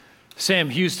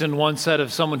Sam Houston once said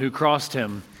of someone who crossed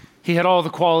him, he had all the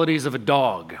qualities of a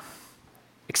dog,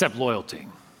 except loyalty.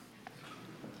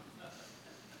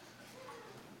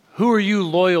 Who are you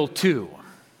loyal to?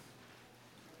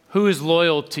 Who is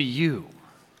loyal to you?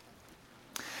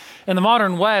 In the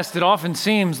modern West, it often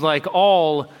seems like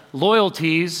all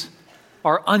loyalties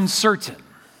are uncertain.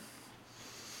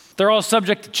 They're all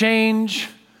subject to change,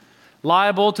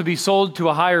 liable to be sold to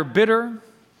a higher bidder,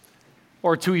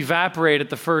 or to evaporate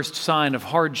at the first sign of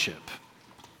hardship.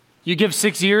 You give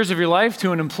 6 years of your life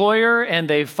to an employer, and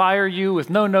they fire you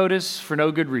with no notice for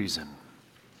no good reason.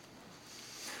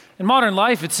 In modern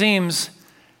life, it seems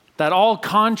that all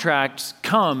contracts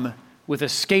come with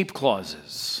escape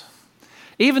clauses.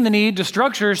 Even the need to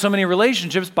structure so many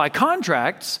relationships by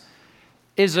contracts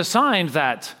is a sign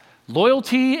that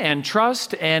loyalty and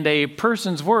trust and a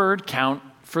person's word count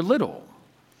for little.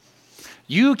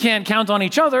 You can't count on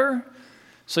each other,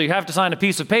 so you have to sign a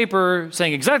piece of paper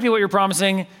saying exactly what you're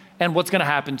promising and what's going to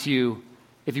happen to you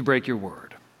if you break your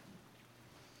word.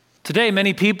 Today,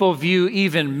 many people view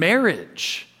even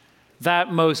marriage,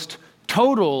 that most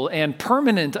total and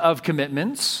permanent of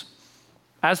commitments,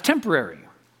 as temporary,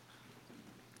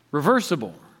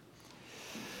 reversible.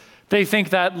 They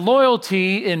think that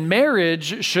loyalty in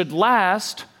marriage should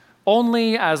last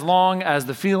only as long as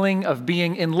the feeling of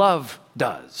being in love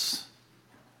does.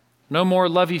 No more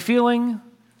lovey feeling,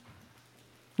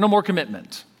 no more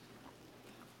commitment.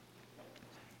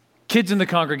 Kids in the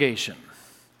congregation,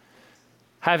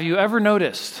 have you ever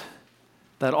noticed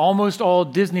that almost all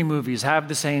Disney movies have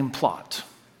the same plot?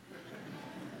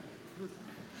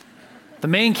 The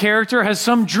main character has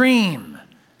some dream,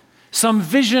 some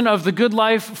vision of the good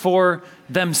life for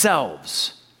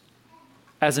themselves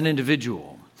as an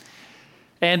individual.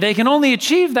 And they can only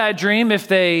achieve that dream if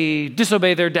they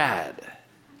disobey their dad,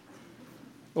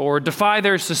 or defy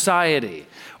their society,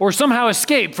 or somehow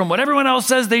escape from what everyone else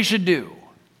says they should do.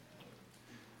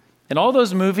 In all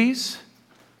those movies,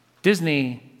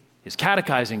 Disney is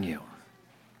catechizing you.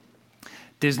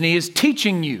 Disney is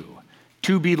teaching you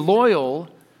to be loyal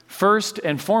first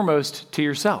and foremost to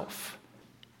yourself.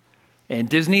 And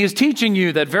Disney is teaching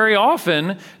you that very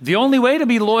often the only way to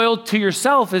be loyal to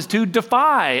yourself is to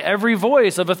defy every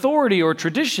voice of authority or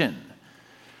tradition.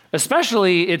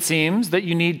 Especially, it seems, that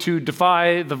you need to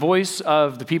defy the voice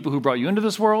of the people who brought you into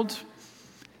this world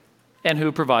and who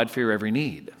provide for your every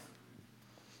need.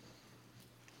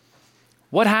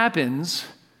 What happens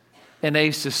in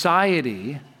a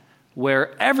society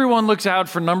where everyone looks out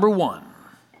for number one?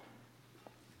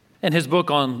 In his book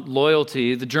on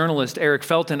loyalty, the journalist Eric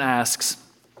Felton asks,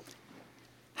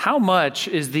 how much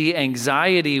is the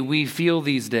anxiety we feel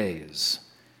these days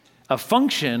a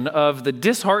function of the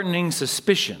disheartening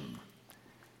suspicion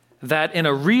that in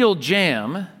a real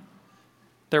jam,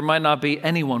 there might not be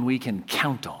anyone we can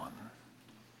count on?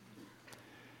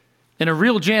 In a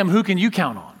real jam, who can you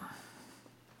count on?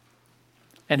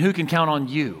 And who can count on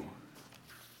you?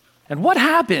 And what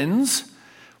happens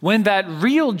when that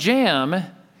real jam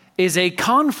is a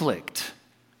conflict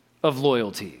of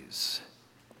loyalties?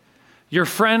 Your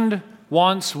friend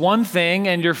wants one thing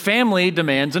and your family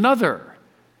demands another.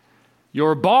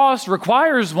 Your boss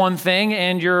requires one thing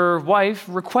and your wife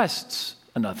requests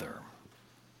another.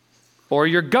 Or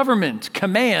your government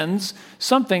commands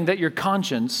something that your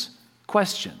conscience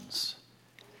questions.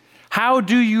 How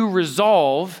do you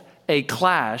resolve a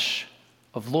clash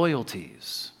of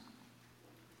loyalties?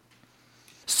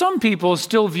 Some people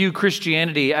still view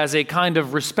Christianity as a kind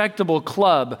of respectable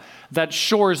club that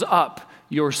shores up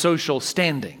your social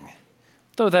standing,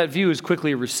 though that view is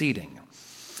quickly receding.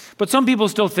 But some people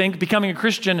still think becoming a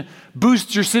Christian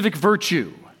boosts your civic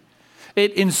virtue.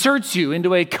 It inserts you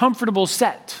into a comfortable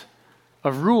set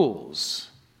of rules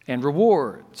and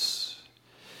rewards.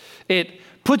 It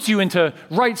puts you into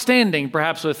right standing,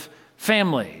 perhaps with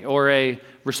family or a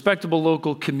respectable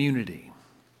local community.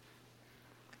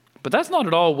 But that's not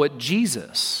at all what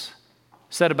Jesus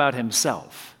said about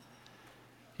himself.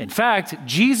 In fact,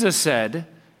 Jesus said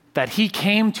that he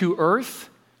came to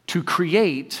earth to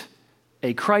create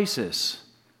a crisis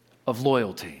of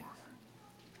loyalty.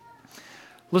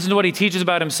 Listen to what he teaches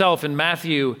about himself in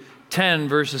Matthew 10,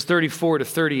 verses 34 to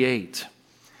 38.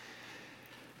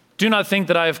 Do not think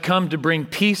that I have come to bring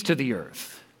peace to the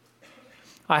earth.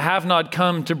 I have not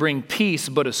come to bring peace,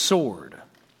 but a sword.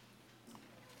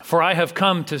 For I have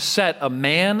come to set a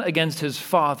man against his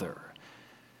father,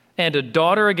 and a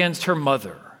daughter against her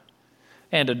mother,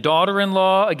 and a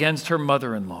daughter-in-law against her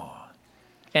mother-in-law.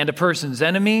 And a person's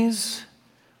enemies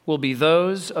will be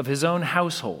those of his own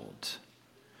household.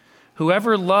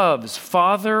 Whoever loves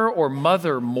father or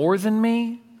mother more than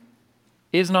me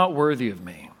is not worthy of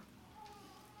me.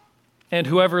 and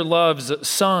whoever loves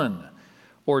son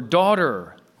or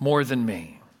daughter more than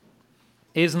me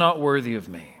is not worthy of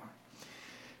me.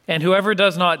 And whoever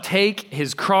does not take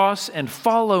his cross and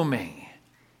follow me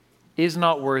is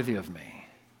not worthy of me.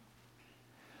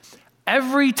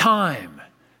 Every time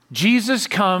Jesus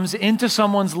comes into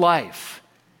someone's life,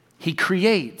 he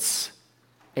creates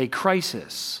a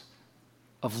crisis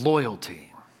of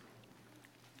loyalty.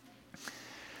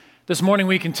 This morning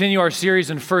we continue our series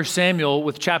in 1 Samuel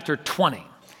with chapter 20.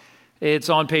 It's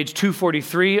on page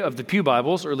 243 of the Pew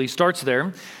Bibles, or at least starts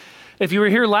there. If you were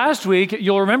here last week,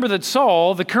 you'll remember that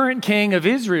Saul, the current king of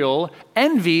Israel,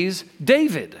 envies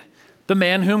David, the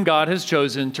man whom God has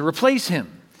chosen to replace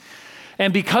him.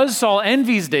 And because Saul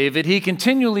envies David, he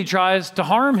continually tries to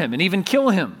harm him and even kill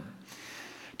him.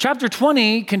 Chapter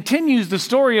 20 continues the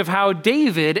story of how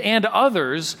David and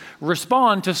others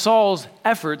respond to Saul's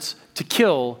efforts to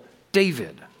kill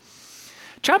David.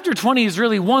 Chapter 20 is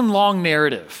really one long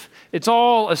narrative. It's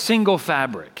all a single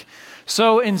fabric.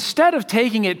 So instead of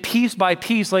taking it piece by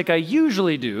piece like I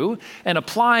usually do and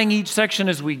applying each section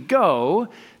as we go,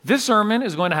 this sermon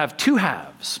is going to have two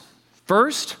halves.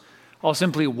 First, I'll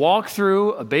simply walk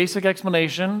through a basic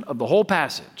explanation of the whole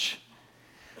passage.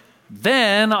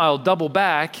 Then I'll double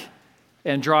back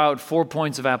and draw out 4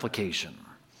 points of application.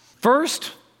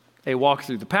 First, a walk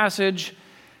through the passage,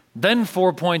 then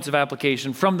 4 points of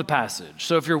application from the passage.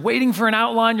 So if you're waiting for an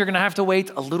outline, you're going to have to wait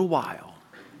a little while.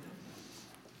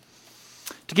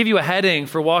 To give you a heading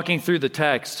for walking through the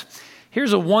text,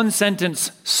 here's a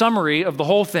one-sentence summary of the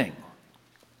whole thing.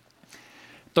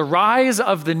 The rise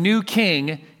of the new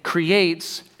king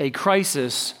creates a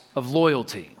crisis of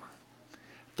loyalty.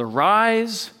 The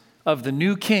rise of the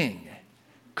new king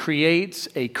creates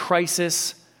a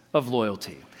crisis of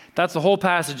loyalty. That's the whole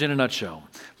passage in a nutshell.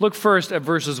 Look first at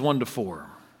verses 1 to 4.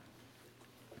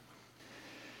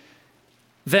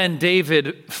 Then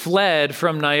David fled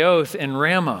from Naioth in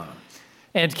Ramah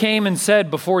and came and said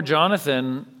before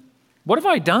Jonathan, "What have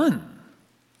I done?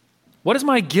 What is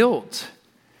my guilt?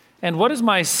 And what is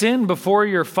my sin before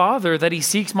your father that he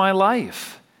seeks my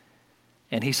life?"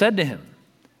 And he said to him,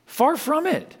 "Far from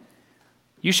it.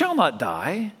 You shall not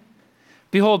die.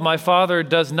 Behold, my father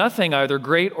does nothing, either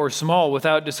great or small,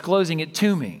 without disclosing it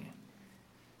to me.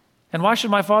 And why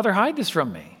should my father hide this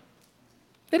from me?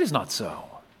 It is not so."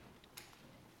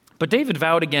 But David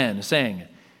vowed again, saying,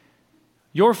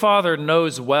 "Your father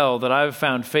knows well that I have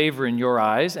found favor in your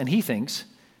eyes," and he thinks,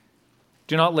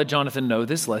 "Do not let Jonathan know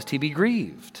this, lest he be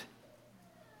grieved.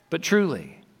 But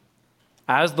truly,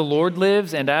 as the Lord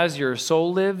lives and as your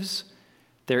soul lives,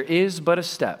 there is but a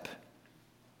step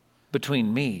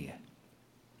between me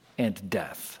and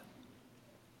death."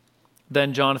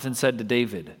 Then Jonathan said to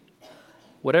David,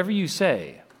 "Whatever you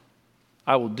say,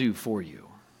 I will do for you."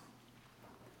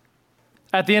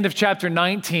 At the end of chapter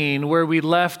 19, where we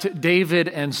left David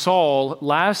and Saul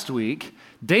last week,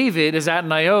 David is at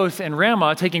Naioth and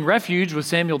Ramah taking refuge with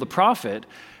Samuel the prophet,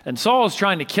 and Saul is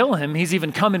trying to kill him. He's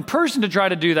even come in person to try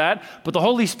to do that, but the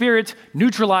Holy Spirit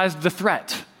neutralized the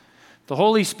threat. The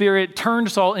Holy Spirit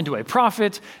turned Saul into a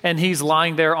prophet, and he's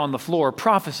lying there on the floor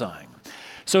prophesying.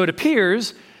 So it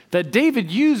appears that David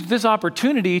used this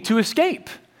opportunity to escape,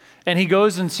 and he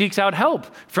goes and seeks out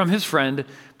help from his friend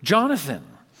Jonathan.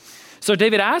 So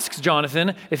David asks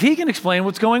Jonathan if he can explain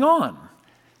what's going on.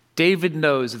 David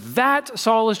knows that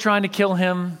Saul is trying to kill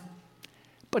him,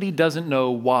 but he doesn't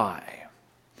know why.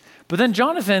 But then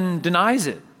Jonathan denies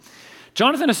it.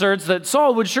 Jonathan asserts that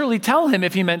Saul would surely tell him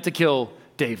if he meant to kill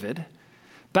David.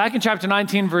 Back in chapter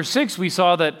 19, verse 6, we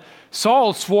saw that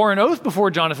Saul swore an oath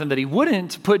before Jonathan that he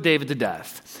wouldn't put David to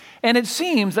death. And it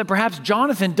seems that perhaps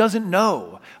Jonathan doesn't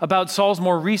know about Saul's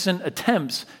more recent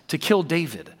attempts to kill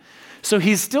David. So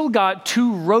he's still got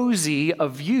too rosy a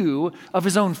view of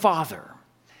his own father.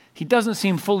 He doesn't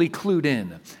seem fully clued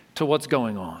in to what's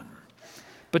going on.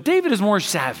 But David is more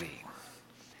savvy.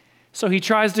 So he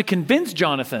tries to convince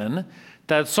Jonathan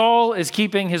that Saul is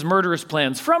keeping his murderous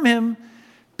plans from him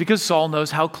because Saul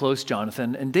knows how close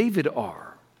Jonathan and David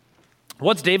are.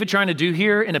 What's David trying to do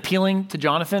here in appealing to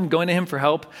Jonathan, going to him for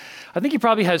help? I think he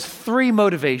probably has three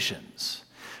motivations.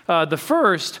 The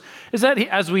first is that,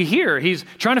 as we hear, he's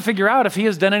trying to figure out if he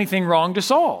has done anything wrong to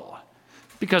Saul.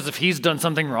 Because if he's done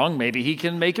something wrong, maybe he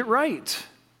can make it right.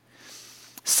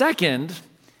 Second,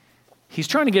 he's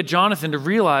trying to get Jonathan to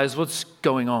realize what's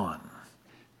going on.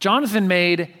 Jonathan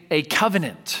made a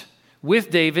covenant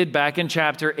with David back in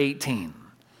chapter 18,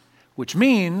 which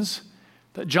means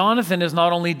that Jonathan is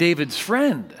not only David's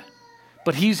friend,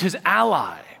 but he's his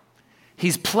ally.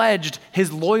 He's pledged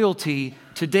his loyalty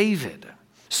to David.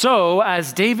 So,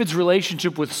 as David's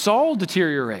relationship with Saul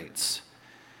deteriorates,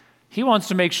 He wants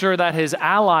to make sure that his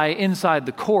ally inside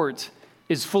the court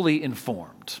is fully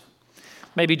informed.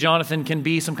 Maybe Jonathan can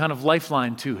be some kind of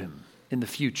lifeline to him in the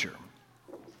future.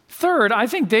 Third, I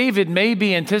think David may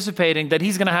be anticipating that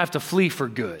he's going to have to flee for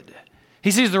good.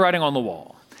 He sees the writing on the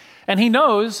wall. And he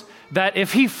knows that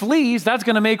if he flees, that's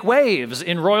going to make waves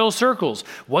in royal circles.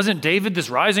 Wasn't David this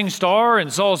rising star in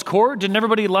Saul's court? Didn't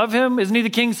everybody love him? Isn't he the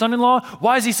king's son-in-law?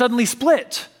 Why is he suddenly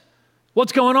split?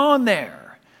 What's going on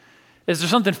there? Is there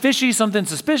something fishy, something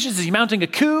suspicious? Is he mounting a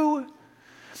coup?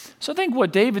 So I think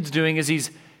what David's doing is he's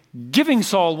giving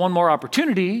Saul one more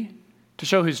opportunity to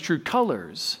show his true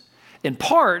colors, in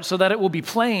part so that it will be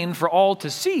plain for all to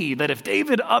see that if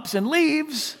David ups and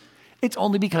leaves, it's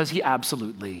only because he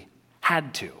absolutely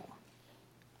had to.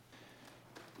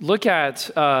 Look at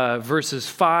verses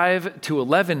 5 to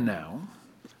 11 now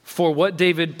for what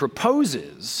David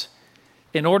proposes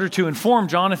in order to inform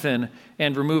Jonathan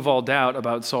and remove all doubt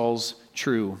about Saul's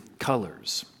true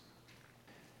colors.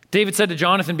 David said to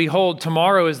Jonathan, "Behold,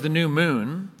 tomorrow is the new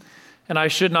moon, and I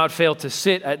should not fail to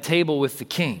sit at table with the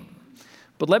king.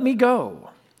 But let me go,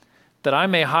 that I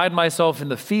may hide myself in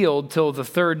the field till the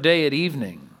third day at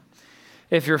evening.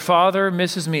 If your father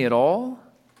misses me at all,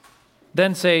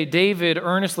 then say, David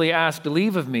earnestly asked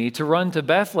leave of me to run to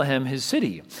Bethlehem, his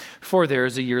city, for there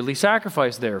is a yearly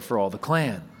sacrifice there for all the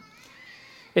clan.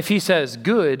 If he says,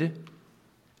 good,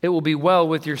 it will be well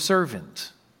with your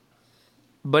servant.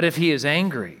 But if he is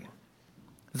angry,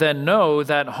 then know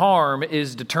that harm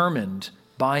is determined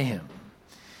by him.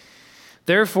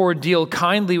 Therefore deal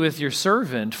kindly with your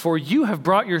servant, for you have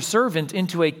brought your servant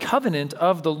into a covenant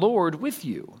of the Lord with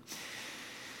you.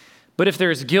 But if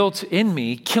there is guilt in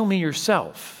me, kill me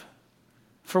yourself.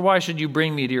 For why should you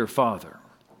bring me to your father?"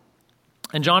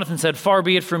 And Jonathan said, "Far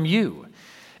be it from you.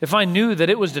 If I knew that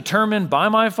it was determined by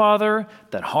my father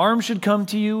that harm should come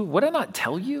to you, would I not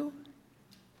tell you?"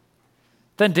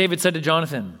 Then David said to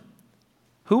Jonathan,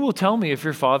 "Who will tell me if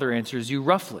your father answers you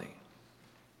roughly?"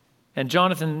 And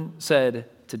Jonathan said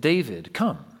to David,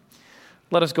 "Come,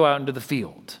 let us go out into the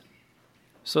field."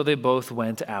 So they both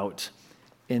went out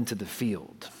into the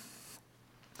field.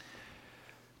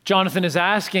 Jonathan is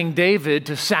asking David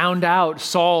to sound out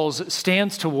Saul's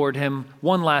stance toward him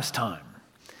one last time.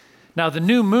 Now, the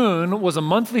new moon was a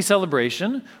monthly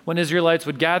celebration when Israelites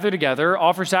would gather together,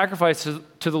 offer sacrifices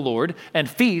to the Lord, and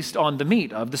feast on the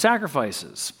meat of the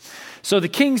sacrifices. So the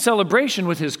king's celebration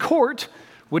with his court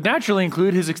would naturally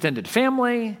include his extended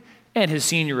family and his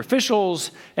senior officials,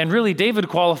 and really David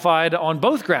qualified on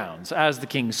both grounds as the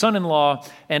king's son-in-law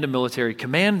and a military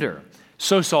commander.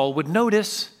 So Saul would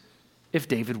notice if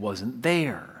David wasn't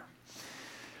there.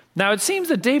 Now, it seems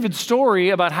that David's story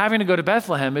about having to go to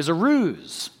Bethlehem is a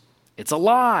ruse. It's a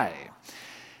lie.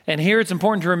 And here it's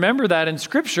important to remember that in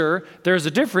Scripture, there's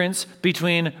a difference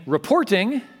between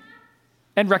reporting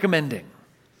and recommending.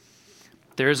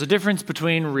 There's a difference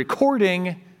between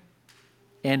recording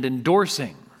and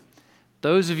endorsing.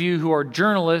 Those of you who are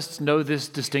journalists know this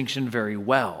distinction very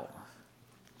well.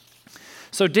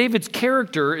 So David's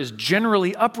character is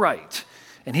generally upright,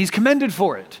 and he's commended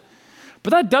for it.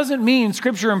 But that doesn't mean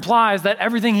Scripture implies that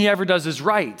everything he ever does is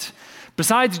right.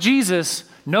 Besides Jesus,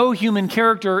 no human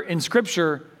character in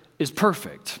Scripture is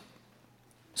perfect.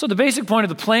 So the basic point of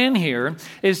the plan here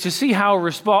is to see how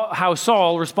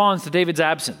Saul responds to David's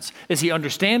absence. Is he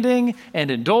understanding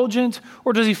and indulgent,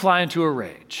 or does he fly into a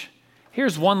rage?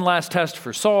 Here's one last test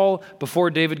for Saul before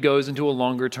David goes into a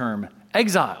longer-term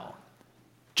exile.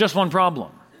 Just one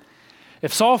problem.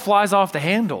 If Saul flies off the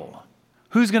handle,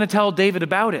 who's going to tell David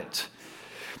about it?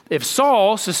 If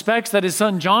Saul suspects that his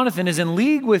son Jonathan is in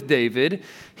league with David,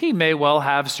 he may well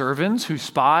have servants who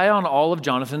spy on all of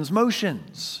Jonathan's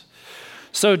motions.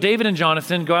 So David and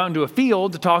Jonathan go out into a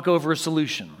field to talk over a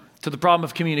solution to the problem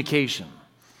of communication.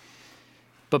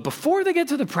 But before they get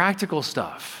to the practical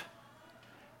stuff,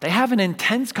 they have an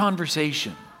intense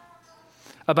conversation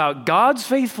about God's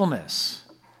faithfulness,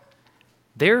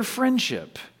 their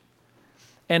friendship,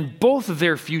 and both of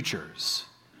their futures.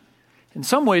 In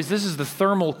some ways, this is the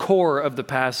thermal core of the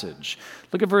passage.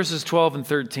 Look at verses 12 and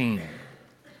 13.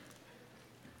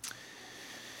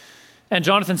 And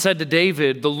Jonathan said to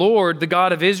David, "The Lord, the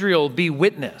God of Israel, be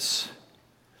witness.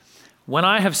 When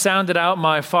I have sounded out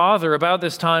my father about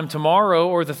this time tomorrow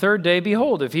or the third day,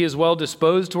 behold, if he is well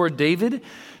disposed toward David,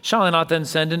 shall I not then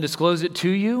send and disclose it to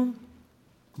you?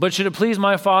 But should it please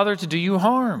my father to do you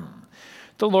harm?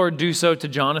 The Lord do so to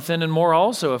Jonathan, and more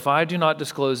also, if I do not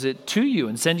disclose it to you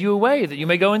and send you away, that you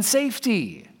may go in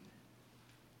safety.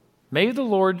 May the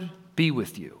Lord be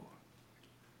with you,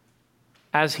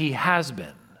 as he has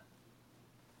been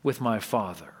with my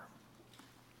father."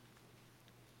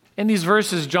 In these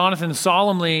verses, Jonathan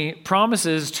solemnly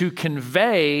promises to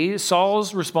convey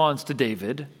Saul's response to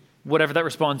David, whatever that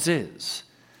response is.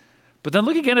 But then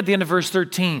look again at the end of verse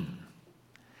 13.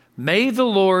 May the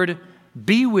Lord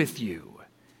be with you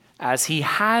as he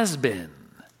has been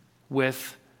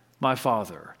with my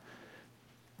father.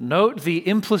 Note the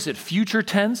implicit future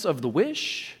tense of the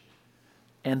wish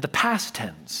and the past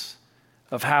tense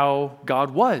of how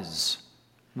God was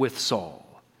with Saul.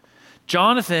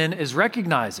 Jonathan is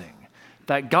recognizing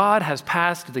that God has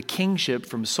passed the kingship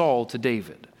from Saul to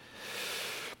David.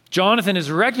 Jonathan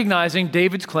is recognizing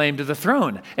David's claim to the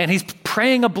throne, and he's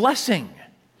praying a blessing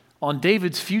on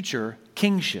David's future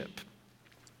kingship.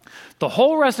 The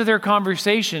whole rest of their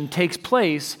conversation takes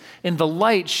place in the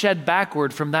light shed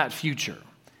backward from that future.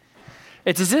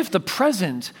 It's as if the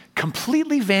present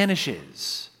completely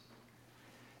vanishes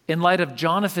in light of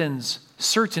Jonathan's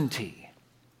certainty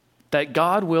that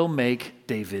God will make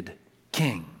David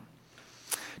king.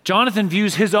 Jonathan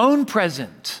views his own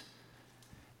present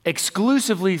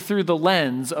exclusively through the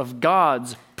lens of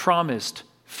God's promised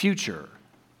future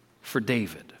for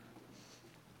David.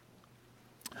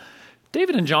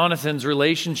 David and Jonathan's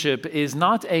relationship is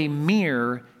not a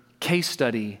mere case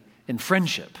study in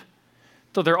friendship,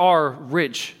 though there are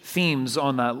rich themes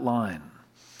on that line.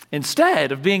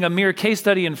 Instead of being a mere case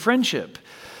study in friendship,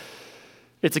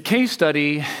 it's a case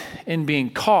study in being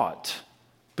caught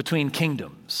between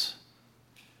kingdoms,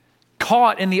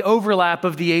 caught in the overlap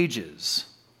of the ages,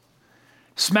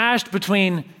 smashed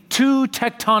between two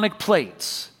tectonic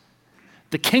plates,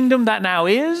 the kingdom that now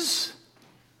is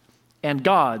and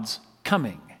God's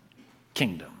coming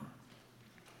kingdom.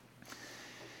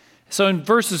 So in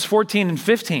verses 14 and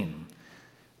 15,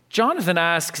 Jonathan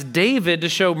asks David to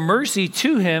show mercy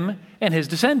to him and his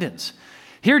descendants.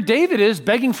 Here David is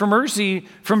begging for mercy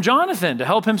from Jonathan to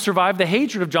help him survive the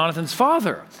hatred of Jonathan's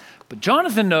father. But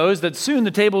Jonathan knows that soon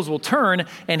the tables will turn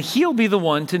and he'll be the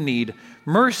one to need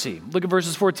mercy. Look at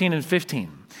verses 14 and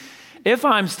 15. If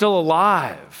I'm still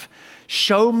alive,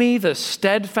 show me the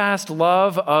steadfast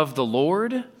love of the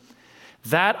Lord,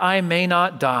 that I may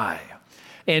not die.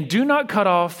 And do not cut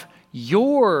off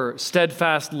your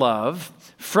steadfast love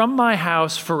from my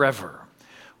house forever,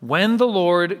 when the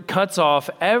Lord cuts off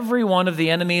every one of the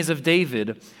enemies of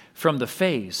David from the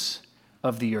face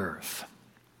of the earth.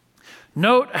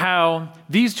 Note how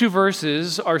these two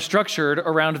verses are structured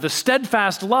around the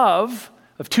steadfast love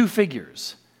of two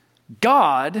figures,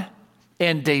 God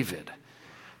and David.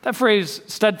 That phrase,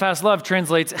 steadfast love,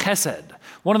 translates chesed,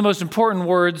 one of the most important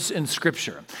words in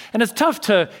Scripture. And it's tough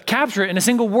to capture it in a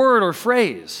single word or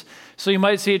phrase. So you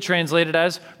might see it translated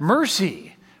as mercy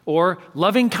or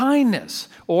loving kindness,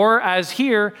 or as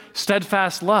here,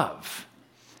 steadfast love.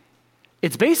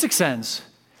 Its basic sense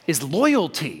is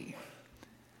loyalty,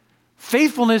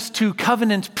 faithfulness to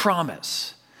covenant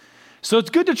promise. So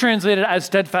it's good to translate it as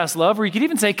steadfast love, or you could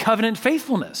even say covenant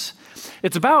faithfulness.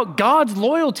 It's about God's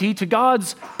loyalty to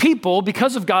God's people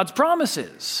because of God's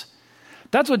promises.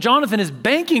 That's what Jonathan is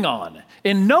banking on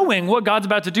in knowing what God's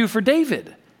about to do for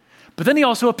David. But then he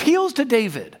also appeals to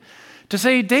David to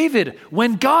say, David,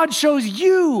 when God shows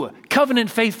you covenant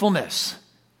faithfulness,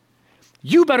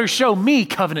 you better show me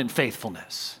covenant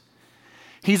faithfulness.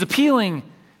 He's appealing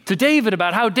to David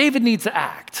about how David needs to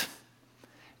act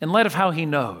in light of how he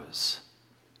knows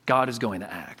God is going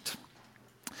to act.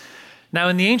 Now,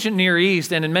 in the ancient Near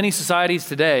East and in many societies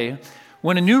today,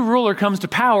 when a new ruler comes to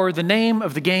power, the name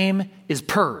of the game is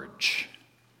purge.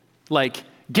 Like,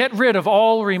 get rid of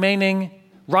all remaining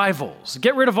rivals.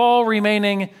 Get rid of all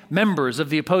remaining members of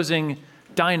the opposing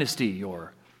dynasty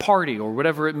or party or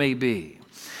whatever it may be.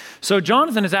 So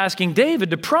Jonathan is asking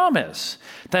David to promise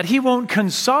that he won't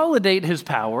consolidate his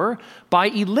power by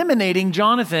eliminating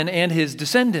Jonathan and his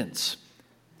descendants.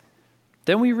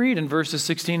 Then we read in verses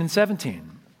 16 and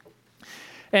 17.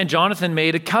 And Jonathan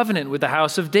made a covenant with the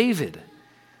house of David,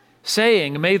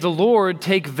 saying, may the Lord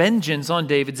take vengeance on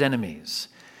David's enemies.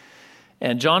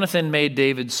 And Jonathan made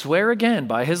David swear again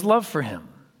by his love for him,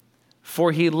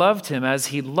 for he loved him as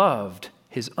he loved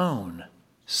his own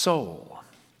soul.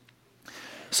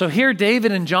 So here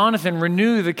David and Jonathan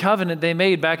renew the covenant they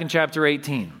made back in chapter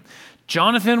 18.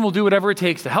 Jonathan will do whatever it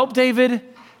takes to help David,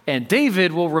 and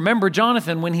David will remember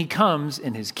Jonathan when he comes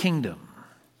in his kingdom.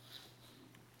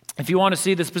 If you want to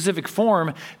see the specific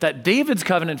form that David's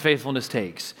covenant faithfulness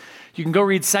takes, you can go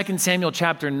read 2 Samuel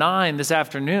chapter 9 this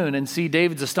afternoon and see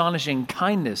David's astonishing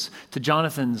kindness to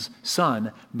Jonathan's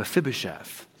son,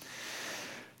 Mephibosheth.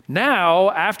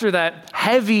 Now, after that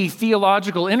heavy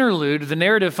theological interlude, the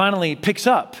narrative finally picks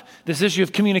up this issue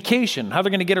of communication, how they're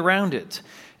going to get around it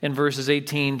in verses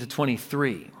 18 to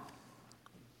 23.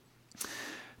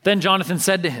 Then Jonathan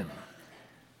said to him,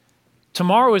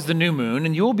 tomorrow is the new moon,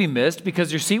 and you will be missed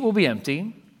because your seat will be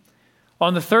empty.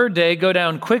 On the third day, go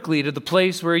down quickly to the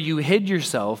place where you hid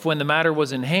yourself when the matter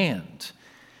was in hand,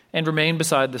 and remain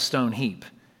beside the stone heap.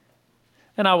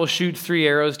 And I will shoot 3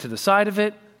 arrows to the side of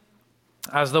it,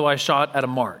 as though I shot at a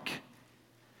mark.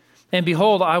 And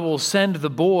behold, I will send the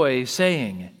boy,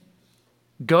 saying,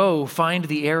 go find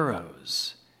the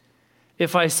arrows.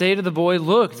 If I say to the boy,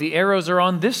 look, the arrows are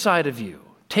on this side of you,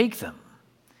 take them,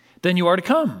 then you are to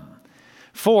come.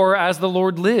 For as the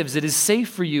Lord lives, it is safe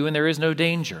for you and there is no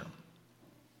danger.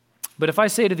 But if I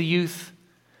say to the youth,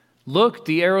 look,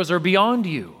 the arrows are beyond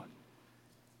you,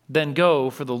 then go,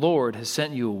 for the Lord has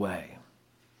sent you away.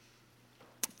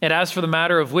 And as for the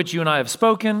matter of which you and I have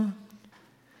spoken,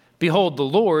 behold, the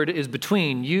Lord is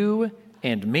between you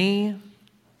and me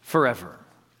forever.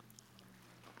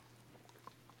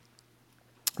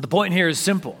 The point here is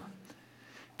simple.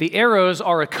 The arrows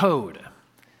are a code.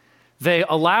 They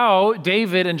allow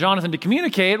David and Jonathan to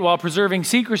communicate while preserving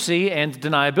secrecy and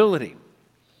deniability.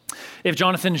 If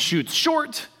Jonathan shoots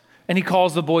short and he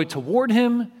calls the boy toward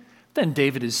him, then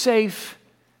David is safe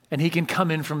and he can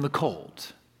come in from the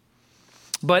cold.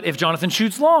 But if Jonathan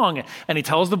shoots long and he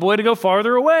tells the boy to go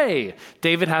farther away,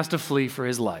 David has to flee for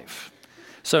his life.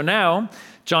 So now,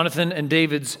 Jonathan and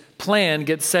David's plan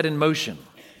gets set in motion.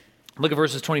 Look at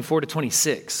verses 24 to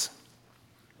 26.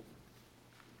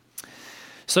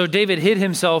 So David hid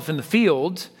himself in the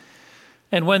field,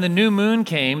 and when the new moon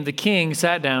came, the king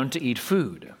sat down to eat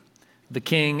food. The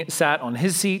king sat on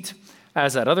his seat,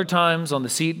 as at other times on the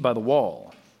seat by the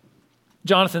wall.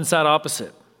 Jonathan sat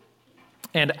opposite,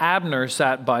 and Abner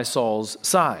sat by Saul's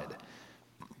side,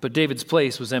 but David's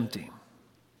place was empty.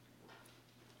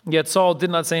 Yet Saul did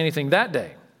not say anything that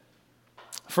day,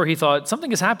 for he thought,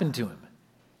 something has happened to him.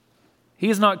 He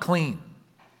is not clean.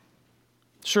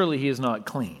 Surely he is not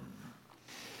clean.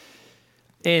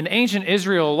 In ancient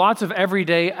Israel, lots of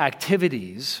everyday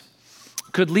activities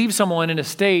could leave someone in a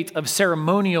state of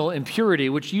ceremonial impurity,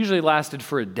 which usually lasted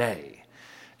for a day.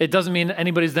 It doesn't mean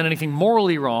anybody's done anything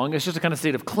morally wrong. It's just a kind of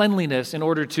state of cleanliness in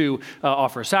order to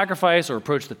offer a sacrifice or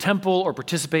approach the temple or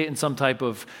participate in some type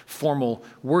of formal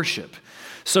worship.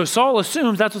 So Saul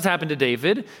assumes that's what's happened to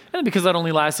David, and because that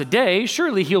only lasts a day,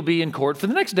 surely he'll be in court for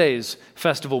the next day's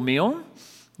festival meal.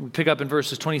 We pick up in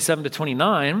verses 27 to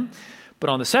 29. But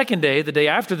on the second day, the day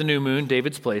after the new moon,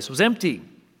 David's place was empty.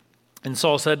 And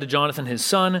Saul said to Jonathan his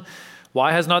son,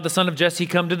 why has not the son of Jesse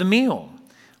come to the meal,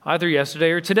 either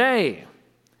yesterday or today?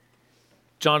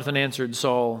 Jonathan answered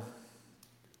Saul,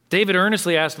 David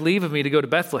earnestly asked leave of me to go to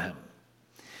Bethlehem.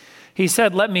 He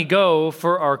said, let me go,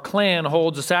 for our clan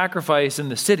holds a sacrifice in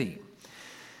the city,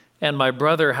 and my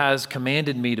brother has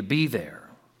commanded me to be there.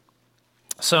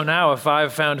 So now, if I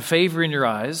have found favor in your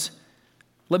eyes,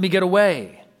 let me get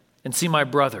away and see my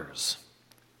brothers.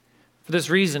 For this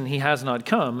reason, he has not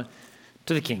come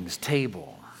to the king's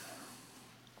table.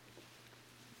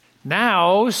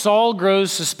 Now, Saul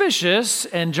grows suspicious,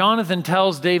 and Jonathan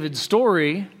tells David's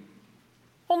story,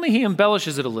 only he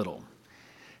embellishes it a little.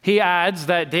 He adds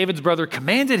that David's brother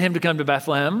commanded him to come to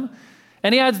Bethlehem,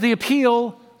 and he adds the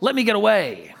appeal, let me get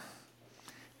away.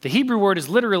 The Hebrew word is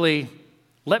literally,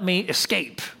 let me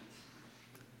escape.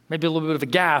 Maybe a little bit of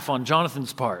a gaffe on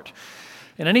Jonathan's part.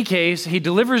 In any case, he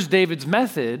delivers David's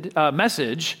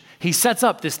message. He sets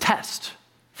up this test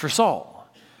for Saul.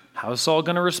 How is Saul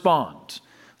going to respond?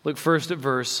 Look first at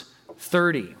verse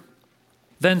 30.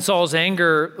 Then Saul's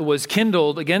anger was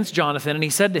kindled against Jonathan, and he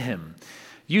said to him,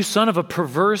 you son of a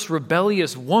perverse,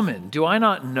 rebellious woman, do I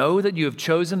not know that you have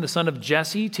chosen the son of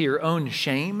Jesse to your own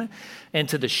shame and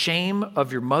to the shame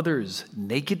of your mother's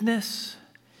nakedness?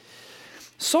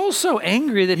 Saul's so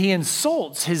angry that he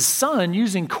insults his son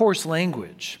using coarse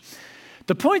language.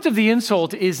 The point of the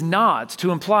insult is not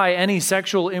to imply any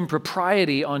sexual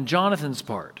impropriety on Jonathan's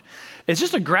part. It's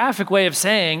just a graphic way of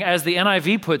saying, as the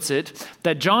NIV puts it,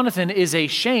 that Jonathan is a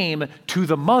shame to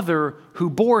the mother who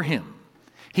bore him.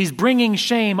 He's bringing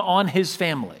shame on his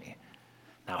family.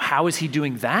 Now, how is he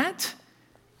doing that?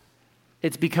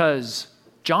 It's because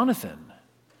Jonathan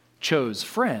chose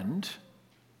friend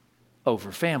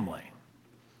over family.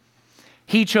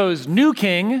 He chose new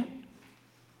king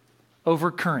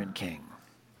over current king.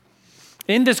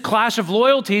 In this clash of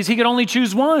loyalties, he could only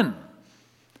choose one.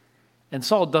 And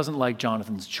Saul doesn't like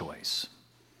Jonathan's choice.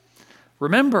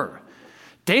 Remember,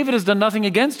 David has done nothing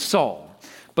against Saul,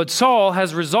 but Saul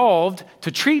has resolved to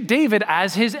treat David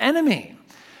as his enemy.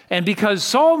 And because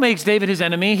Saul makes David his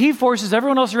enemy, he forces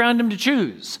everyone else around him to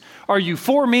choose. Are you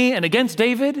for me and against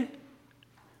David,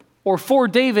 or for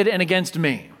David and against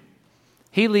me?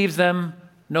 He leaves them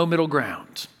no middle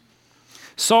ground.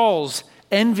 Saul's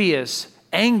envious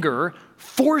anger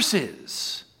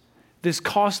forces this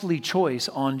costly choice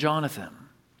on Jonathan.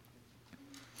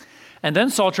 And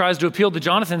then Saul tries to appeal to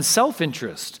Jonathan's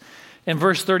self-interest in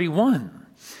verse 31.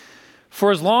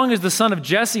 For as long as the son of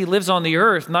Jesse lives on the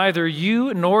earth, neither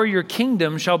you nor your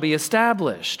kingdom shall be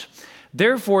established.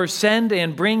 Therefore send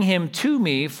and bring him to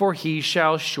me, for he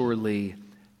shall surely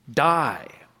die.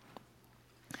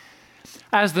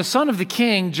 As the son of the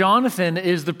king, Jonathan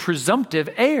is the presumptive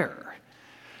heir.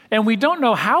 And we don't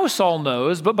know how Saul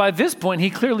knows, but by this point he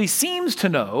clearly seems to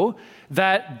know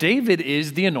that David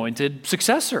is the anointed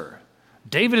successor.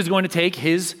 David is going to take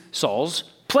Saul's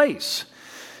place.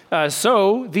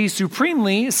 So the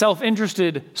supremely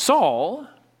self-interested Saul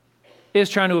is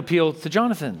trying to appeal to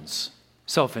Jonathan's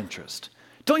self-interest.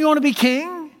 Don't you want to be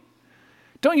king?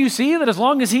 Don't you see that as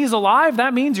long as he's alive,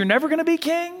 that means you're never going to be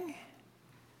king?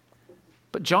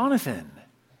 But Jonathan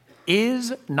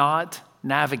is not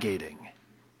navigating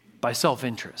by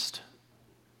self-interest.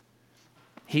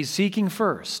 He's seeking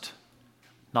first,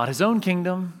 not his own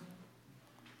kingdom,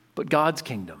 but God's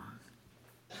kingdom.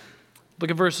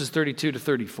 Look at verses 32 to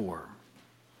 34.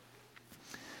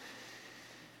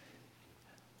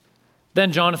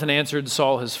 Then Jonathan answered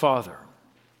Saul his father,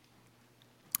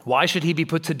 "Why should he be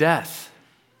put to death?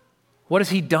 What has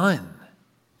he done?"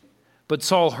 But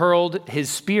Saul hurled his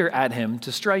spear at him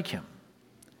to strike him.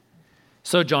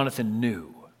 So Jonathan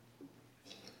knew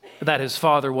that his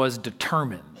father was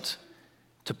determined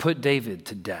to put David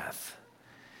to death.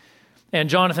 And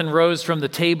Jonathan rose from the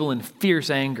table in fierce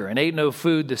anger and ate no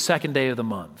food the second day of the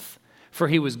month, for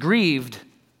he was grieved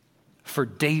for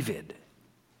David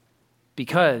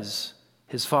because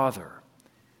his father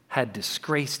had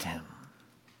disgraced him.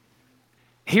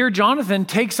 Here Jonathan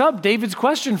takes up David's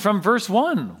question from verse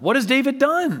 1. What has David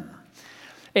done?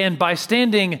 And by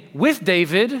standing with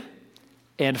David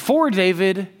and for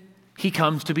David, he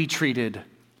comes to be treated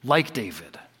like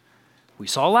David. We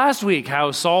saw last week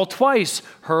how Saul twice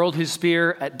hurled his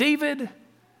spear at David.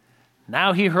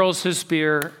 Now he hurls his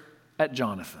spear at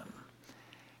Jonathan.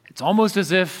 It's almost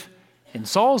as if, in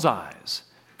Saul's eyes,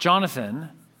 Jonathan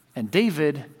and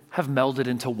David have melded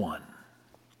into one.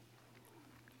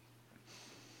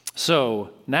 So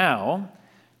now,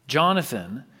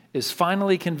 Jonathan is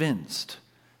finally convinced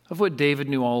of what David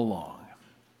knew all along.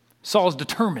 Saul's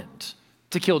determined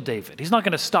to kill David. He's not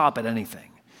going to stop at anything.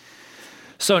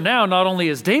 So now, not only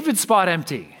is David's spot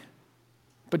empty,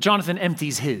 but Jonathan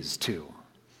empties his too.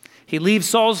 He leaves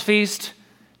Saul's feast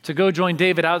to go join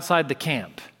David outside the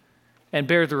camp and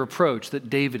bear the reproach that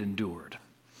David endured.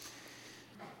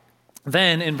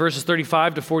 Then, in verses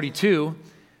 35 to 42,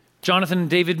 Jonathan and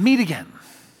David meet again,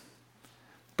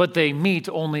 but they meet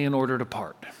only in order to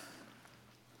part.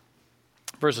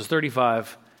 Verses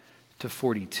 35 to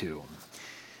 42.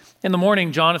 In the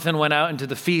morning, Jonathan went out into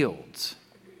the fields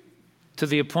to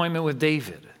the appointment with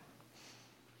David,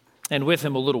 and with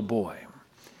him a little boy.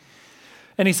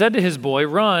 And he said to his boy,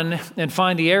 "Run and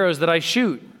find the arrows that I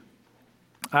shoot."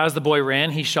 As the boy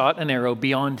ran, he shot an arrow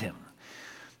beyond him.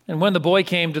 And when the boy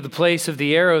came to the place of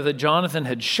the arrow that Jonathan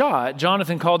had shot,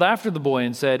 Jonathan called after the boy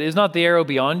and said, "Is not the arrow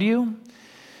beyond you?"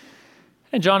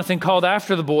 And Jonathan called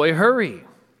after the boy, "Hurry,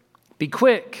 be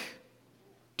quick,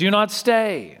 do not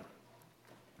stay."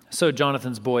 So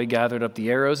Jonathan's boy gathered up the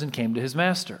arrows and came to his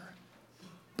master.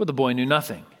 But the boy knew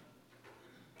nothing.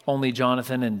 Only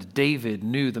Jonathan and David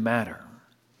knew the matter.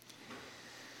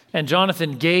 And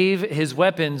Jonathan gave his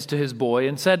weapons to his boy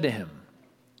and said to him,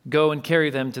 "Go and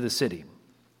carry them to the city."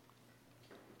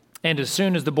 And as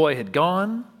soon as the boy had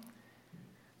gone,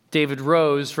 David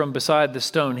rose from beside the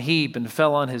stone heap and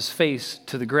fell on his face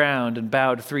to the ground and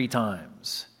bowed 3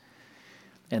 times.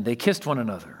 And they kissed one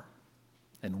another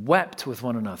and wept with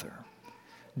one another,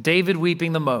 David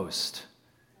weeping the most.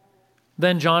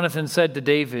 Then Jonathan said to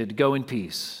David, "Go in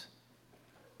peace,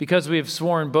 because we have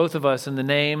sworn both of us in the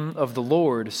name of the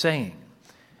Lord, saying,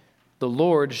 'The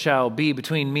Lord shall be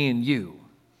between me and you,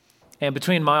 and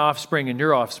between my offspring and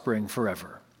your offspring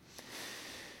forever.'"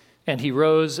 And he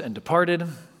rose and departed,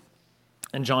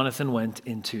 and Jonathan went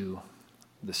into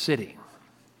the city.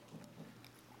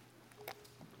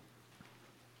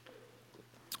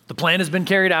 The plan has been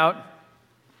carried out.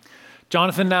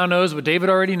 Jonathan now knows what David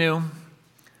already knew.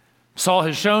 Saul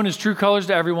has shown his true colors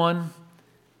to everyone,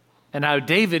 and now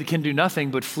David can do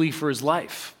nothing but flee for his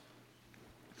life.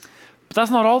 But that's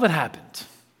not all that happened.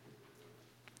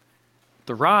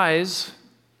 The rise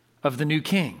of the new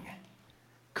king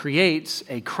creates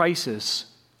a crisis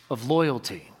of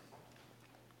loyalty.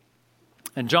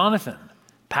 And Jonathan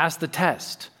passed the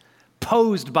test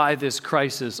posed by this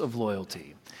crisis of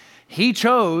loyalty. He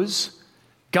chose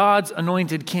God's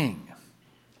anointed king.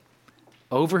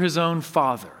 over his own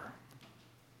father,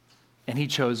 and he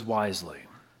chose wisely.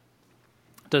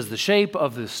 Does the shape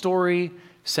of this story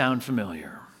sound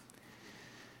familiar?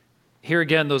 Hear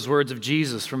again those words of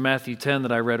Jesus from Matthew 10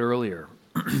 that I read earlier.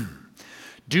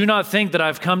 Do not think that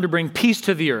I've come to bring peace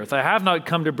to the earth. I have not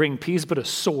come to bring peace, but a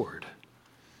sword.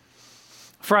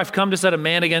 For I've come to set a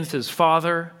man against his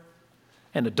father,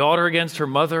 and a daughter against her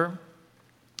mother,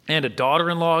 and a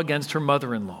daughter-in-law against her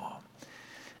mother-in-law.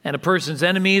 And a person's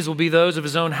enemies will be those of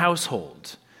his own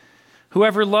household.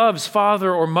 Whoever loves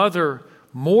father or mother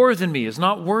more than me is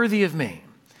not worthy of me.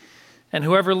 And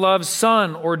whoever loves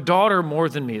son or daughter more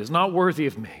than me is not worthy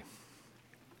of me.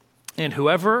 And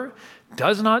whoever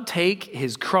does not take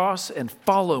his cross and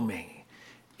follow me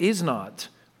is not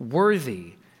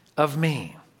worthy of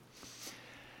me.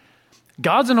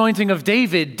 God's anointing of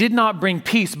David did not bring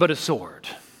peace, but a sword.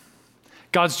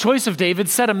 God's choice of David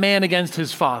set a man against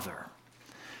his father.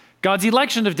 God's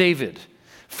election of David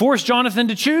forced Jonathan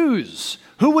to choose.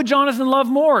 Who would Jonathan love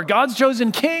more, God's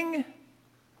chosen king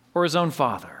or his own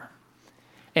father?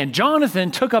 And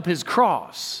Jonathan took up his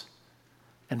cross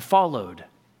and followed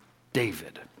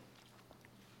David.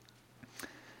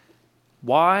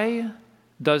 Why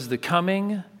does the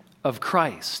coming of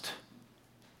Christ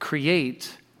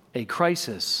create a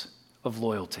crisis of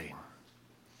loyalty?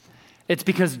 It's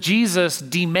because Jesus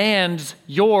demands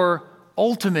your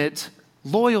ultimate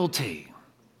loyalty.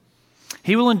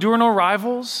 He will endure no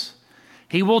rivals.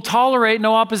 He will tolerate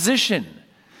no opposition.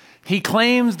 He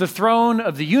claims the throne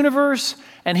of the universe,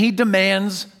 and he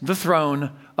demands the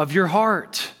throne of your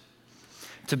heart.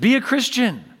 To be a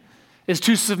Christian is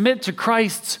to submit to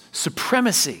Christ's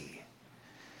supremacy.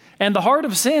 And the heart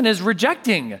of sin is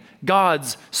rejecting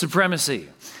God's supremacy.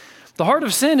 The heart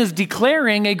of sin is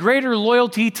declaring a greater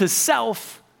loyalty to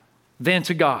self than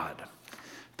to God.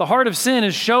 The heart of sin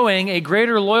is showing a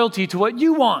greater loyalty to what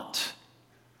you want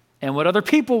and what other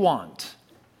people want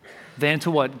than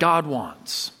to what God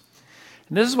wants.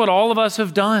 And this is what all of us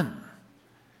have done.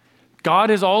 God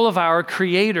is all of our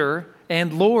creator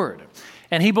and Lord,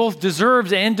 and he both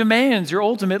deserves and demands your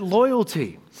ultimate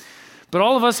loyalty. But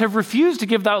all of us have refused to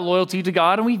give that loyalty to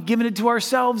God, and we've given it to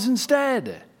ourselves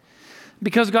instead.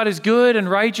 Because God is good and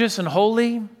righteous and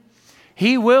holy,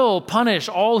 he will punish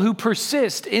all who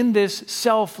persist in this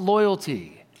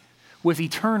self-loyalty with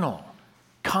eternal,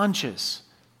 conscious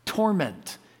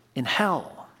torment in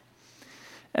hell.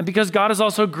 And because God is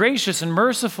also gracious and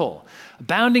merciful,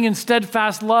 abounding in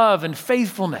steadfast love and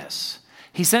faithfulness,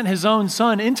 he sent his own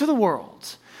Son into the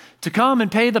world to come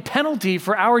and pay the penalty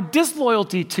for our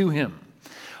disloyalty to him.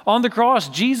 On the cross,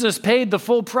 Jesus paid the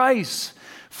full price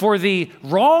for the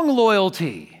wrong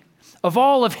loyalty of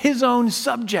all of his own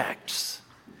subjects.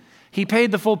 He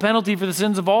paid the full penalty for the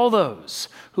sins of all those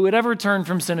who had ever turned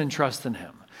from sin and trust in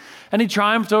him. And he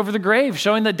triumphed over the grave,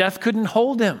 showing that death couldn't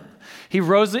hold him. He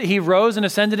rose and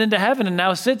ascended into heaven and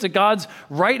now sits at God's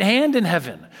right hand in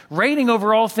heaven, reigning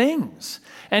over all things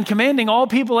and commanding all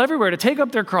people everywhere to take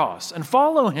up their cross and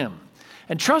follow him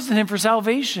and trust in him for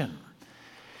salvation.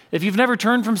 If you've never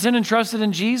turned from sin and trusted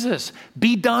in Jesus,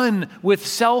 be done with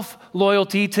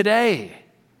self-loyalty today.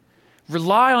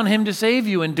 Rely on him to save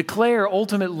you and declare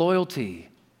ultimate loyalty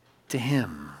to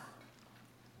him.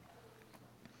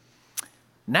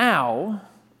 Now,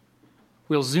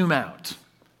 we'll zoom out.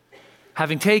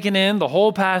 Having taken in the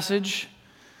whole passage,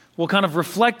 we'll kind of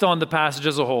reflect on the passage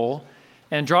as a whole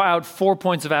and draw out 4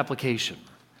 points of application.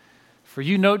 For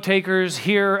you note takers,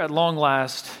 here at long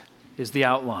last is the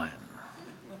outline.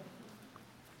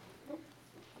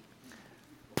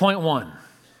 Point 1,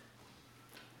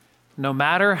 no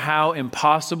matter how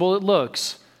impossible it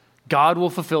looks, God will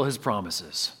fulfill his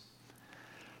promises.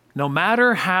 No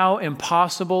matter how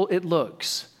impossible it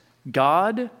looks,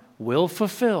 God will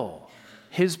fulfill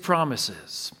his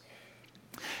promises.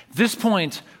 This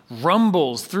point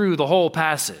rumbles through the whole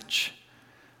passage,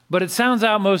 but it sounds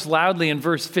out most loudly in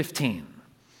verse 15.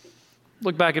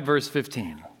 Look back at verse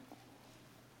 15.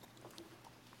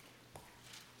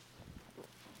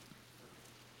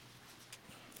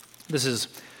 This is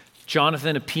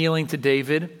Jonathan appealing to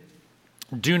David.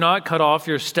 Do not cut off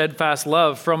your steadfast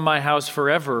love from my house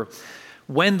forever,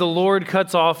 when the Lord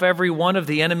cuts off every one of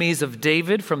the enemies of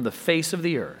David from the face of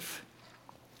the earth.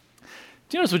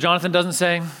 Do you notice what Jonathan doesn't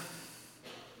say?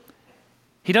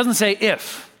 He doesn't say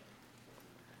if.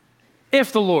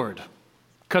 If the Lord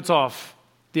cuts off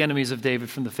the enemies of David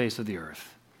from the face of the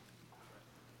earth.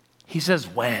 He says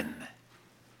when.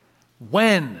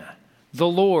 When the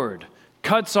Lord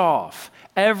cuts off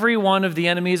every one of the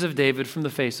enemies of David from the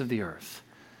face of the earth.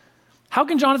 How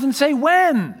can Jonathan say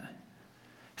when?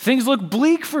 Things look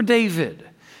bleak for David.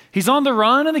 He's on the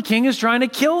run and the king is trying to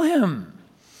kill him.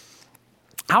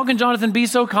 How can Jonathan be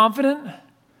so confident?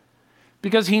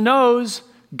 Because he knows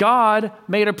God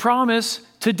made a promise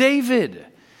to David,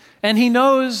 and he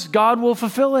knows God will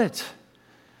fulfill it.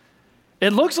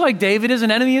 It looks like David is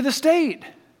an enemy of the state.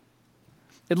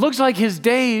 It looks like his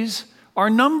days are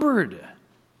numbered.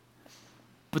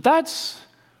 But that's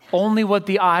only what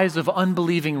the eyes of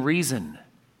unbelieving reason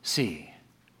see.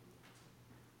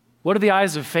 What do the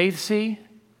eyes of faith see?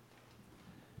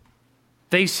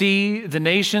 They see the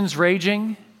nations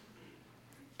raging,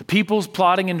 the peoples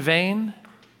plotting in vain,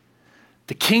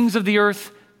 the kings of the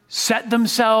earth set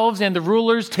themselves, and the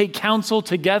rulers take counsel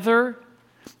together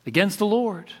against the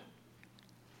Lord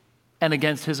and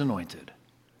against his anointed.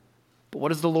 But what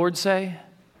does the Lord say?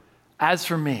 As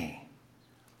for me,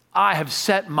 I have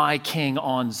set my king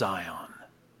on Zion,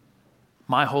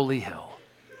 my holy hill.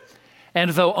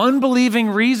 And though unbelieving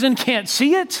reason can't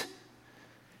see it,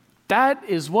 that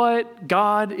is what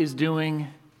God is doing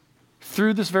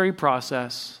through this very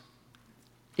process,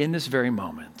 in this very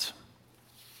moment.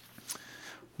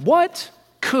 What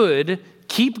could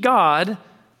keep God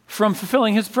from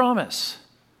fulfilling his promise?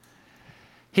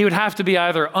 He would have to be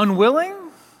either unwilling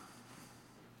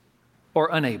or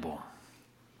unable.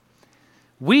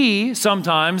 We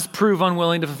sometimes prove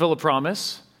unwilling to fulfill a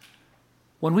promise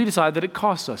when we decide that it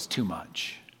costs us too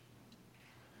much.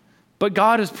 But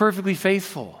God is perfectly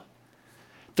faithful.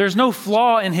 There's no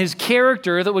flaw in his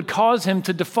character that would cause him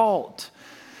to default.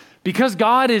 Because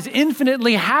God is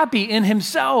infinitely happy in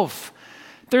himself,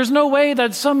 there's no way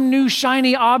that some new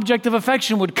shiny object of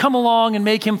affection would come along and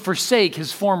make him forsake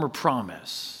his former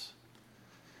promise.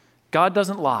 God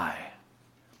doesn't lie.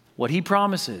 What he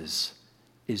promises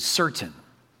is certain.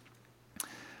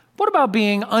 What about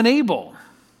being unable?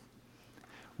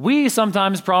 We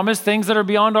sometimes promise things that are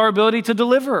beyond our ability to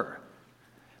deliver,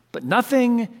 but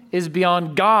nothing is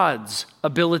beyond God's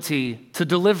ability to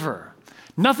deliver.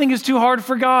 Nothing is too hard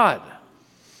for God.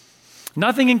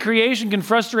 Nothing in creation can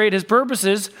frustrate his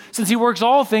purposes, since he works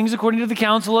all things according to the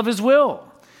counsel of his will.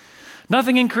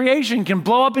 Nothing in creation can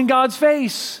blow up in God's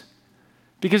face,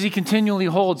 because he continually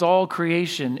holds all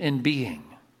creation in being.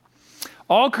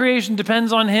 All creation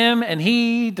depends on him, and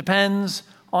he depends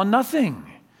on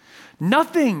nothing.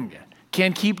 Nothing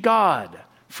can keep God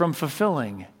from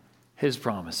fulfilling his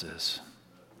promises.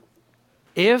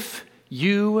 If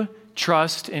you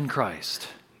trust in Christ,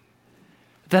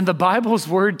 then the Bible's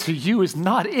word to you is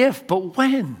not if, but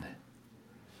when.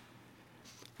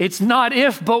 It's not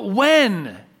if, but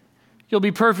when you'll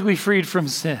be perfectly freed from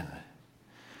sin.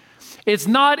 It's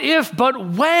not if, but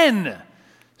when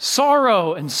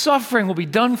sorrow and suffering will be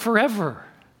done forever.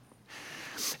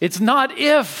 It's not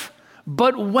if,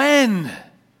 but when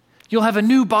you'll have a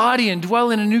new body and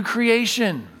dwell in a new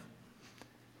creation.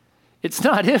 It's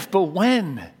not if, but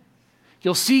when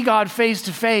you'll see God face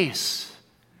to face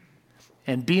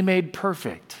and be made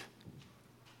perfect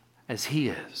as he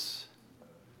is.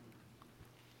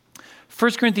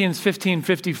 1 Corinthians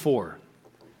 15:54.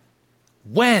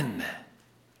 When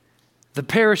the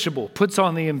perishable puts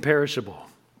on the imperishable,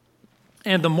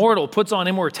 and the mortal puts on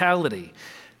immortality,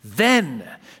 then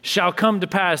shall come to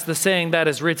pass the saying that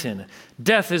is written,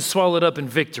 death is swallowed up in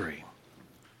victory.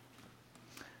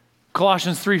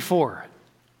 Colossians 3:4.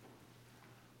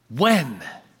 When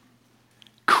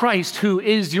Christ, who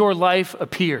is your life,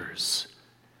 appears,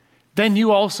 then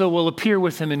you also will appear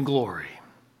with him in glory.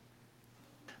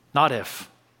 Not if,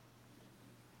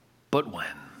 but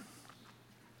when.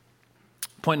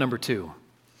 Point number 2.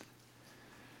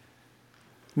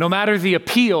 No matter the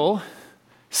appeal,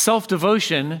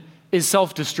 self-devotion is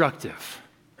self-destructive.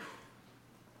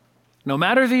 No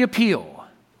matter the appeal,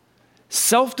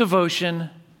 self-devotion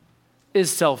is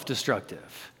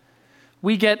self-destructive.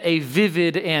 We get a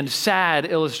vivid and sad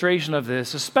illustration of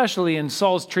this, especially in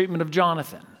Saul's treatment of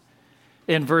Jonathan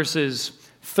in verses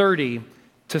 30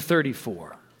 to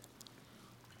 34.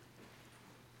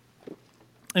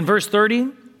 In verse 30,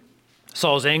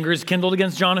 Saul's anger is kindled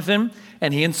against Jonathan,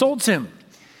 and he insults him.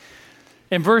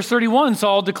 In verse 31,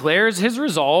 Saul declares his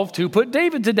resolve to put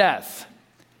David to death.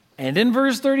 And in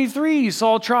verse 33,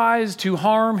 Saul tries to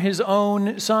harm his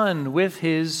own son with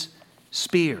his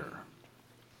spear.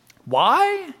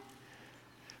 Why?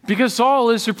 Because Saul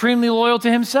is supremely loyal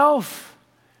to himself.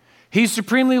 He's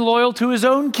supremely loyal to his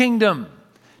own kingdom,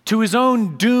 to his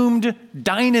own doomed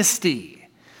dynasty.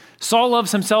 Saul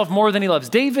loves himself more than he loves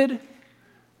David,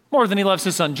 more than he loves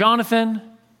his son Jonathan,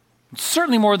 and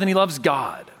certainly more than he loves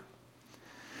God.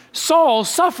 Saul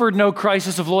suffered no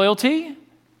crisis of loyalty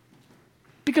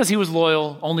because he was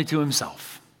loyal only to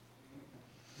himself.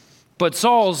 But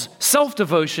Saul's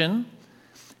self-devotion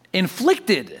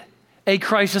inflicted a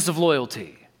crisis of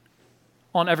loyalty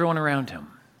on everyone around him.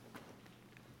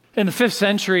 In the 5th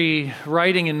century,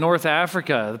 writing in North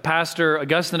Africa, the pastor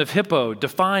Augustine of Hippo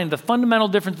defined the fundamental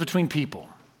difference between people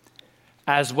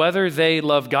as whether they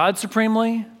love God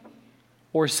supremely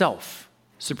or self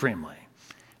supremely.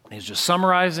 And he's just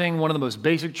summarizing one of the most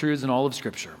basic truths in all of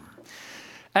Scripture.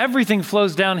 Everything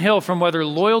flows downhill from whether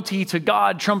loyalty to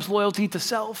God trumps loyalty to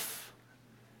self,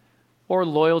 or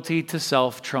loyalty to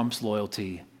self trumps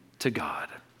loyalty to God.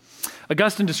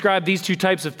 Augustine described these two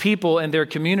types of people and their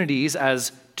communities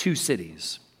as two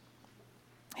cities.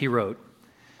 He wrote,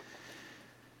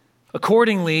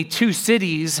 "Accordingly, two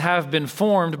cities have been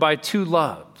formed by two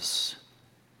loves,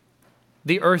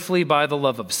 the earthly by the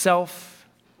love of self,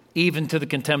 even to the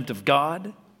contempt of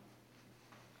God,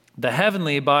 the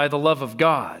heavenly by the love of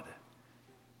God,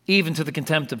 even to the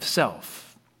contempt of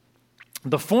self.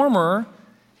 The former,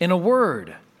 in a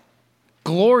word,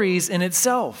 glories in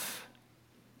itself,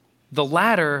 the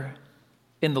latter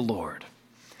in the Lord.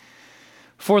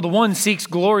 For the one seeks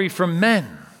glory from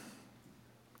men,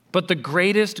 but the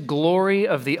greatest glory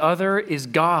of the other is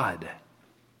God,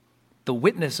 the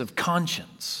witness of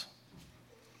conscience.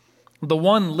 The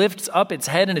one lifts up its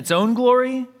head in its own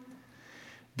glory,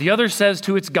 the other says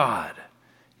to its God,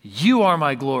 'You are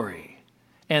my glory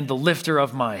and the lifter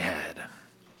of my head.'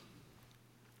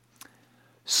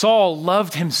 Saul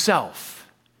loved himself,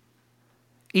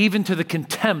 even to the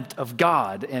contempt of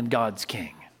God and God's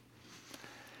king.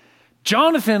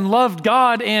 Jonathan loved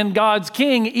God and God's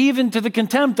king, even to the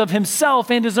contempt of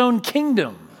himself and his own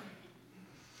kingdom.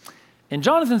 In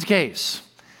Jonathan's case,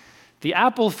 the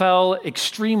apple fell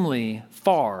extremely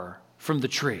far from the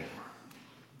tree.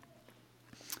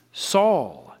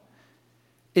 Saul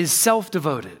is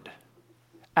self-devoted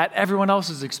at everyone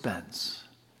else's expense.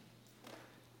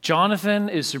 Jonathan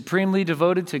is supremely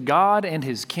devoted to God and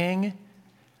his king,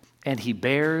 and he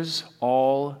bears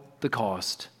all the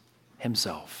cost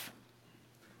himself.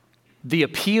 The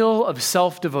appeal of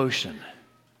self-devotion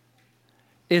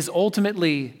is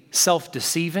ultimately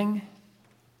self-deceiving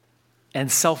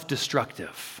and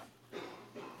self-destructive.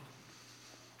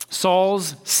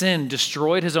 Saul's sin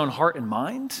destroyed his own heart and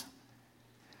mind.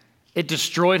 It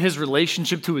destroyed his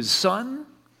relationship to his son.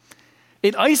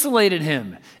 It isolated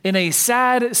him in a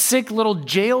sad, sick little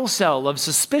jail cell of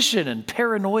suspicion and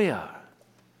paranoia.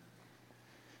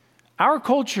 Our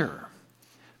culture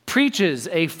preaches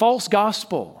a false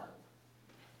gospel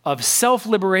of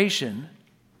self-liberation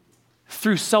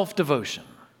through self-devotion.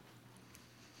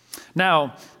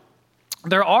 Now,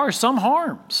 there are some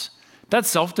harms that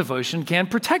self-devotion can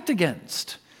protect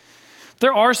against.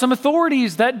 There are some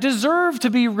authorities that deserve to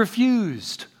be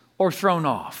refused or thrown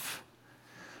off.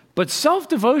 But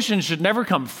self-devotion should never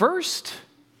come first,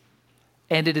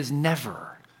 and it is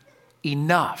never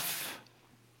enough.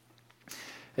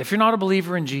 If you're not a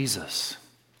believer in Jesus,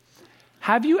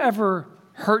 have you ever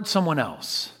hurt someone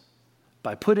else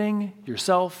by putting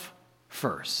yourself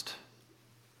first?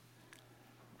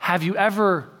 Have you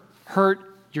ever hurt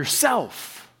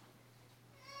yourself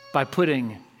by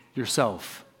putting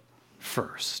yourself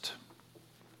first?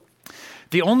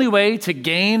 The only way to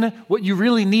gain what you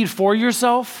really need for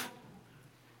yourself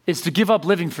is to give up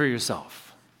living for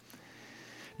yourself.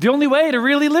 The only way to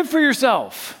really live for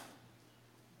yourself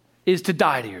is to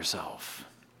die to yourself.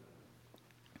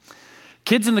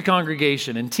 Kids in the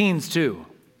congregation and teens too,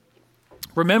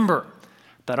 remember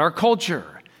that our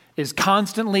culture is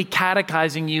constantly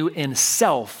catechizing you in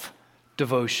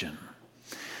self-devotion.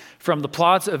 From the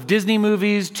plots of Disney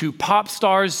movies to pop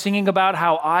stars singing about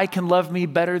how I can love me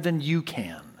better than you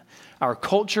can, our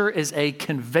culture is a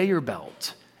conveyor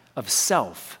belt of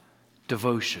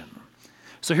self-devotion.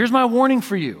 So here's my warning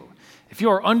for you. If you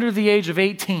are under the age of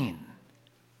 18,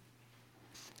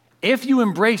 if you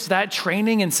embrace that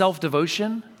training in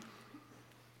self-devotion,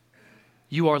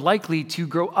 you are likely to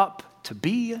grow up to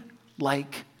be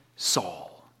like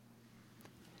Saul.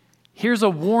 Here's a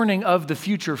warning of the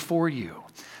future for you.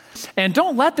 And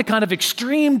don't let the kind of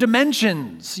extreme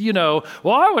dimensions, well,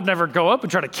 I would never go up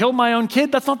and try to kill my own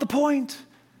kid. That's not the point.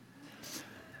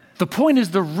 The point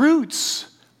is the roots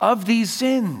of these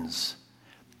sins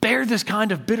bear this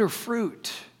kind of bitter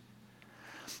fruit.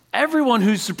 Everyone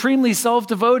who's supremely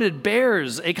self-devoted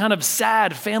bears a kind of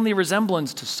sad family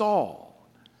resemblance to Saul,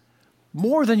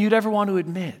 more than you'd ever want to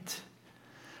admit.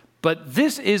 But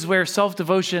this is where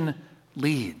self-devotion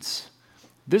leads.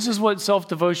 This is what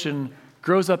self-devotion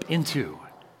grows up into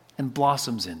and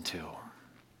blossoms into.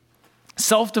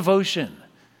 Self-devotion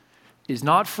is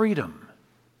not freedom,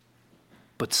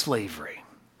 but slavery.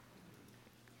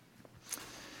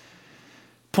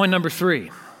 Point number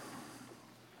 3.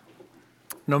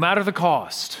 No matter the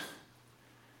cost,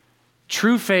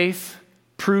 true faith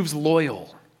proves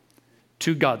loyal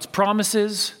to God's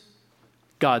promises,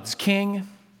 God's king,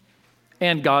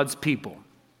 and God's people.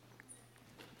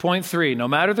 Point 3, no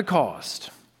matter the cost,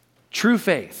 true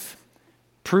faith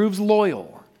proves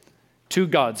loyal to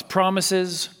God's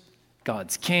promises,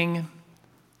 God's king,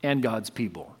 and God's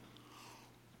people.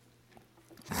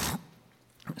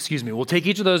 Excuse me, we'll take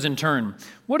each of those in turn.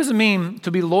 What does it mean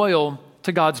to be loyal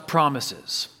to God's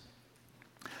promises?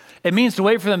 It means to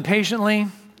wait for them patiently,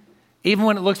 even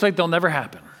when it looks like they'll never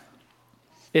happen.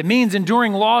 It means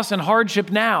enduring loss and hardship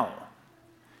now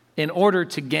in order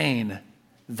to gain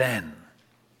then.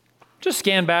 Just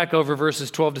scan back over verses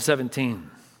 12 to 17.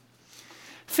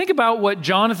 Think about what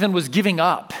Jonathan was giving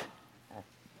up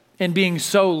in being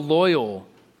so loyal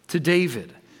to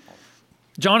David.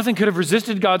 Jonathan could have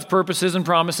resisted God's purposes and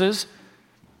promises.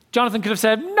 Jonathan could have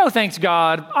said, "No thanks,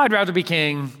 God, I'd rather be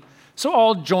king." So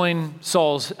I'll join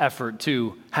Saul's effort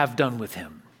to have done with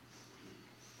him.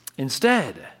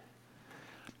 Instead,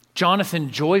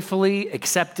 Jonathan joyfully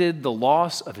accepted the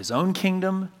loss of his own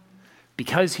kingdom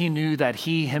because he knew that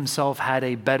he himself had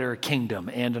a better kingdom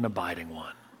and an abiding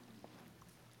one.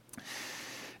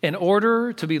 In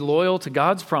order to be loyal to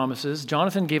God's promises,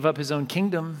 Jonathan gave up his own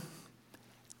kingdom,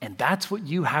 and that's what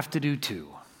you have to do too.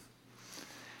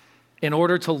 In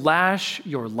order to lash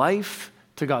your life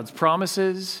to God's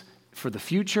promises for the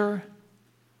future,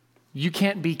 you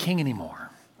can't be king anymore.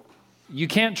 You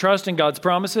can't trust in God's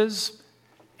promises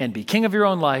and be king of your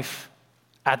own life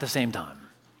at the same time.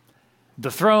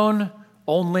 The throne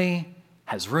only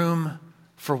has room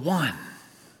for one.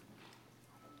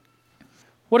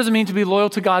 What does it mean to be loyal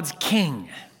to God's king?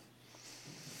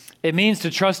 It means to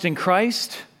trust in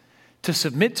Christ, to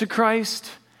submit to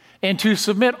Christ, and to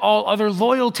submit all other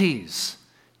loyalties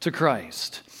to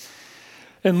Christ.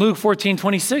 In Luke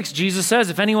 14:26, Jesus says,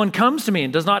 "If anyone comes to me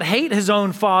and does not hate his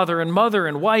own father and mother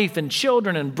and wife and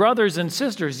children and brothers and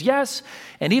sisters, yes,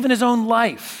 and even his own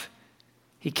life,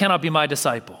 he cannot be my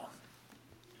disciple."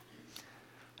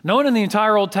 No one in the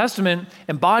entire Old Testament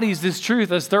embodies this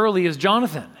truth as thoroughly as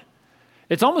Jonathan.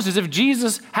 It's almost as if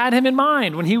Jesus had him in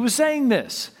mind when he was saying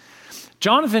this.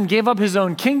 Jonathan gave up his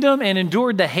own kingdom and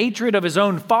endured the hatred of his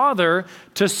own father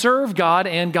to serve God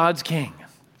and God's king.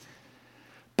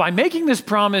 By making this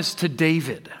promise to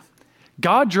David,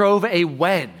 God drove a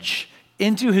wedge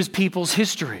into his people's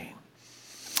history.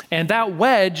 And that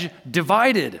wedge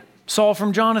divided Saul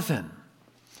from Jonathan.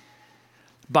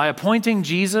 By appointing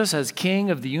Jesus as king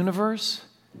of the universe,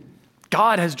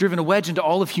 God has driven a wedge into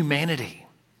all of humanity.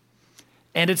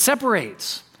 And it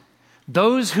separates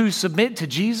those who submit to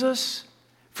Jesus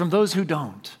from those who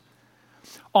don't.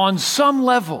 On some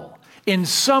level, in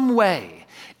some way,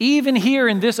 even here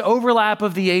in this overlap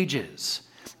of the ages,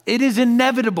 it is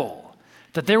inevitable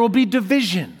that there will be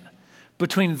division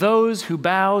between those who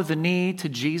bow the knee to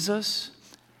Jesus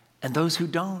and those who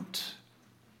don't.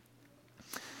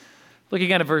 Look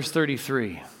again at verse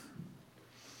 33.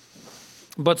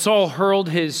 But Saul hurled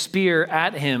his spear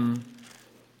at him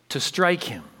to strike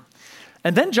him.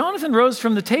 And then Jonathan rose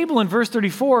from the table in verse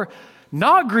 34,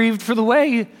 not grieved for the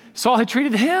way Saul had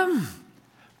treated him,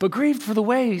 but grieved for the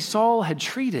way Saul had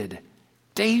treated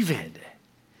David.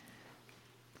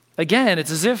 Again,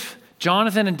 it's as if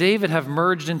Jonathan and David have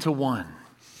merged into one.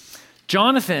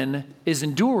 Jonathan is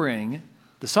enduring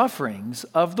the sufferings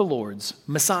of the Lord's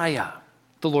Messiah,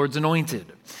 the Lord's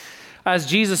anointed. As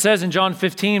Jesus says in John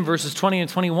 15, verses 20 and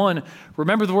 21,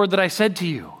 "Remember the word that I said to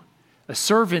you, a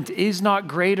servant is not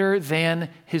greater than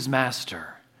his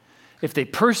master. If they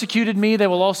persecuted me, they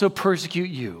will also persecute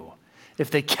you.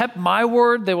 If they kept my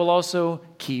word, they will also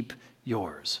keep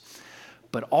yours.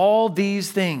 But all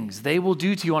these things they will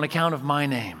do to you on account of my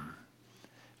name,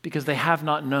 because they have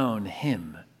not known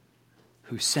him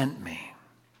who sent me."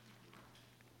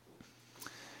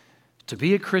 To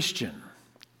be a Christian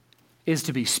is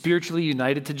to be spiritually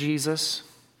united to Jesus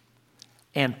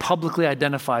and publicly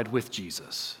identified with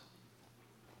Jesus.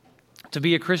 To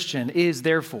be a Christian is,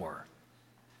 therefore,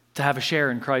 to have a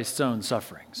share in Christ's own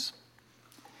sufferings.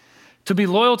 To be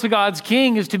loyal to God's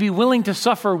king is to be willing to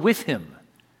suffer with him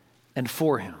and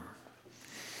for him.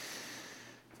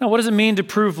 Now, what does it mean to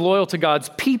prove loyal to God's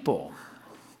people?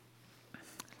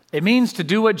 It means to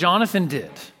do what Jonathan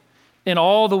did in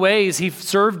all the ways he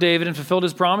served David and fulfilled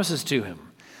his promises to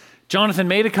him. Jonathan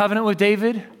made a covenant with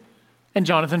David, and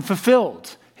Jonathan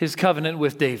fulfilled his covenant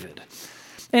with David.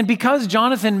 And because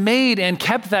Jonathan made and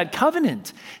kept that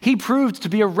covenant, he proved to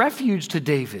be a refuge to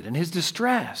David in his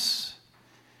distress.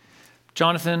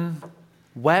 Jonathan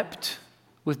wept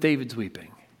with David's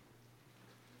weeping.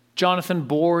 Jonathan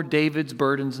bore David's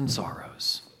burdens and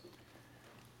sorrows.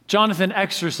 Jonathan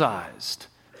exercised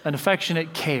an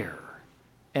affectionate care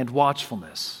and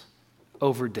watchfulness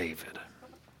over David.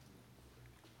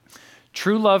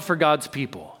 True love for God's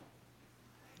people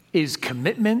is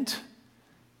commitment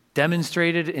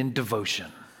demonstrated in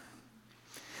devotion.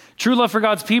 True love for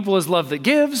God's people is love that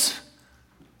gives,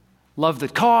 love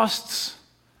that costs,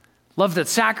 love that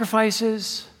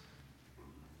sacrifices,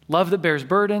 love that bears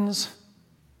burdens,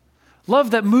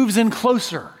 love that moves in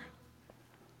closer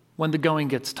when the going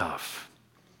gets tough.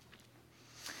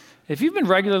 If you've been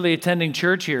regularly attending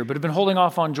church here but have been holding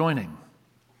off on joining,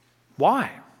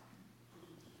 why?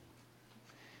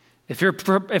 If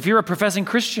you're a professing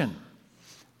Christian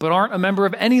but aren't a member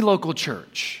of any local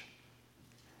church,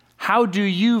 how do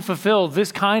you fulfill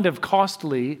this kind of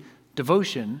costly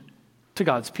devotion to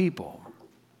God's people?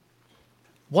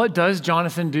 What does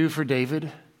Jonathan do for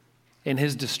David in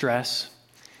his distress?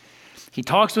 He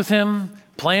talks with him,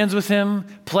 plans with him,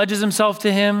 pledges himself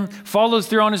to him, follows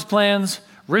through on his plans,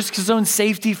 risks his own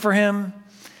safety for him,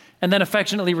 and then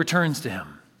affectionately returns to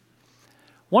him.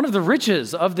 One of the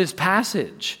riches of this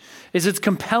passage is its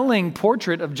compelling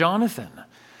portrait of Jonathan.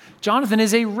 Jonathan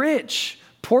is a rich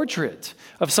portrait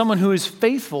of someone who is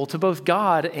faithful to both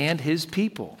God and his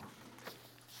people.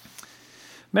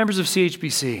 Members of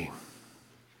CHBC,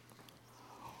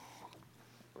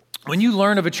 when you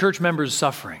learn of a church member's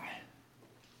suffering,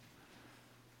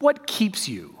 what keeps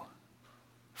you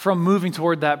from moving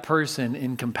toward that person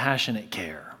in compassionate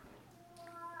care?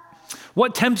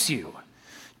 What tempts you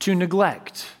to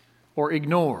neglect or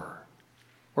ignore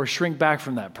or shrink back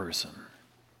from that person?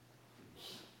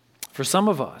 For some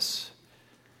of us,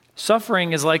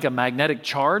 suffering is like a magnetic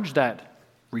charge that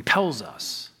repels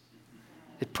us.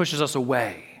 It pushes us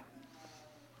away.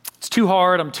 It's too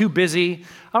hard. I'm too busy.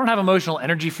 I don't have emotional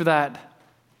energy for that.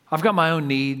 I've got my own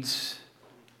needs.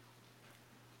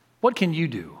 What can you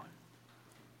do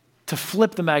to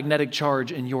flip the magnetic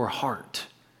charge in your heart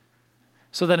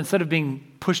so that instead of being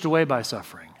pushed away by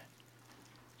suffering,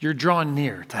 you're drawn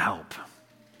near to help?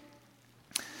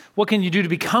 What can you do to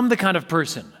become the kind of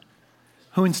person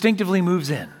who instinctively moves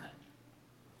in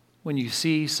when you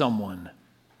see someone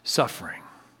suffering?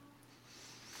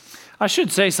 I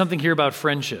should say something here about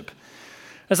friendship.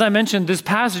 As I mentioned, this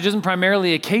passage isn't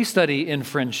primarily a case study in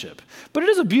friendship, but it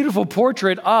is a beautiful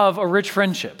portrait of a rich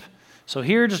friendship. So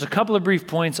here are just a couple of brief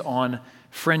points on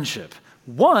friendship.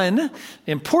 One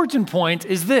important point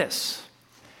is this: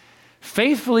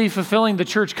 faithfully fulfilling the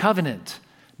church covenant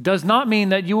does not mean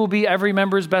that you will be every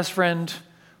member's best friend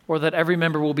or that every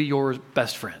member will be your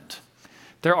best friend.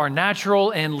 There are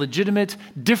natural and legitimate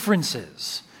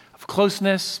differences of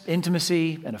closeness,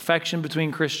 intimacy, and affection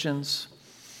between Christians.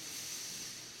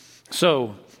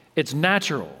 So it's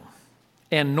natural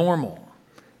and normal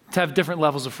to have different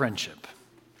levels of friendship.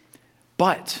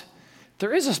 But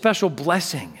there is a special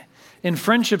blessing in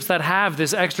friendships that have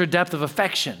this extra depth of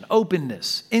affection,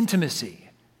 openness, intimacy,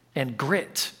 and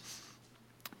grit.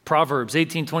 Proverbs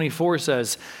 18:24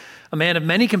 says, "A man of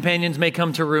many companions may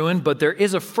come to ruin, but there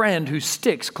is a friend who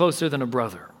sticks closer than a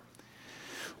brother."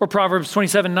 Or Proverbs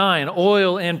 27:9,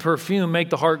 "Oil and perfume make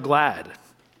the heart glad,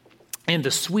 and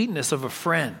the sweetness of a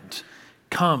friend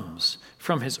comes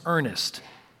from his earnest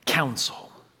counsel."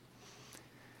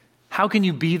 How can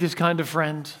you be this kind of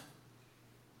friend?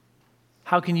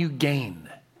 How can you gain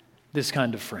this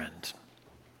kind of friend?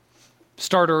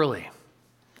 Start early.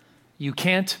 You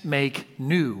can't make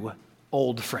new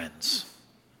old friends.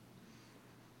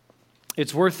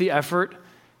 It's worth the effort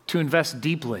to invest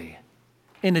deeply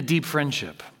in a deep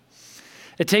friendship.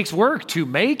 It takes work to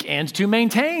make and to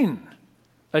maintain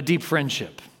a deep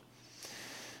friendship.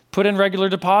 Put in regular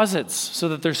deposits so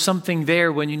that there's something there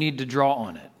when you need to draw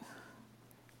on it.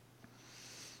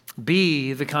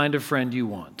 Be the kind of friend you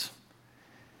want.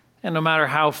 And no matter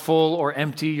how full or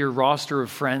empty your roster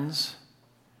of friends,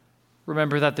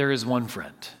 remember that there is one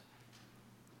friend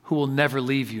who will never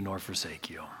leave you nor forsake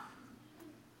you.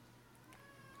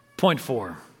 Point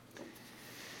 4.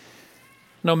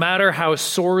 No matter how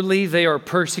sorely they are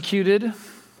persecuted,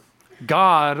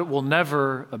 God will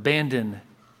never abandon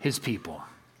his people.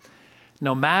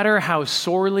 No matter how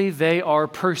sorely they are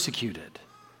persecuted,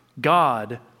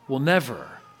 God will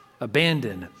never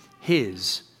abandon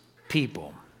his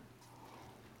people.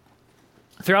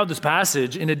 Throughout this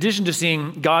passage, in addition to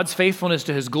seeing God's faithfulness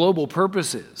to his global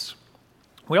purposes,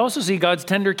 we also see God's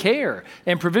tender care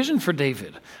and provision for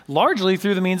David, largely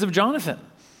through the means of Jonathan.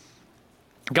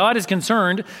 God is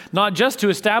concerned not just to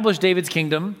establish David's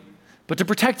kingdom, but to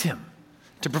protect him,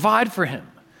 to provide for him,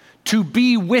 to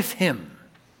be with him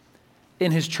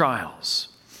in his trials.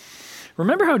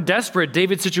 Remember how desperate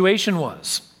David's situation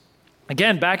was.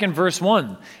 Again, back in verse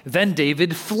 1, then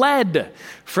David fled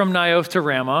from Naioth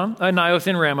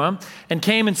in Ramah, and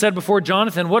came and said before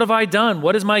Jonathan, what have I done?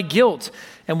 What is my guilt?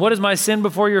 And what is my sin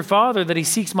before your father that he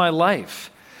seeks my life?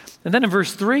 And then in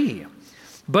verse 3,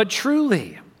 but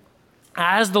truly,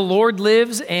 as the Lord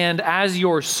lives and as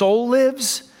your soul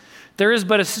lives, there is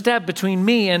but a step between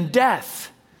me and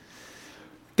death.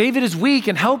 David is weak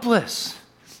and helpless.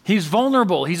 He's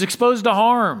vulnerable. He's exposed to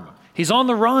harm. He's on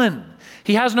the run.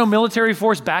 He has no military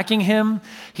force backing him.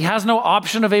 He has no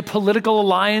option of a political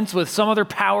alliance with some other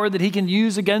power that he can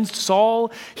use against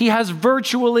Saul. He has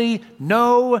virtually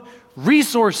no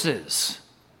resources.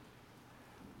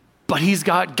 But he's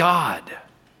got God.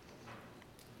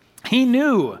 He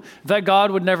knew that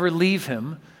God would never leave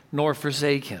him nor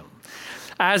forsake him.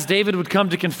 As David would come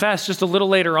to confess just a little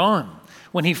later on,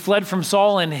 when he fled from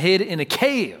Saul and hid in a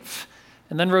cave,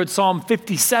 and then wrote Psalm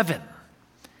 57.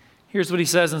 Here's what he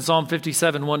says in Psalm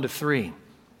 57, 1-3.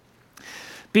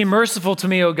 Be merciful to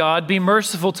me, O God, be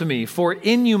merciful to me, for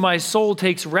in you my soul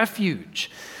takes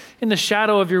refuge. In the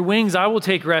shadow of your wings I will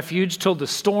take refuge till the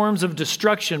storms of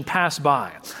destruction pass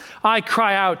by. I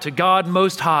cry out to God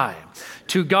Most High,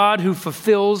 to God who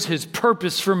fulfills his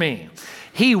purpose for me.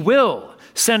 He will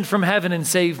send from heaven and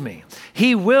save me.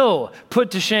 He will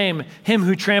put to shame him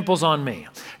who tramples on me.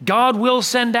 God will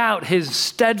send out his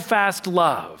steadfast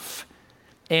love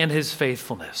and his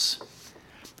faithfulness.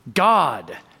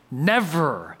 God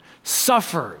never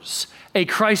suffers a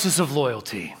crisis of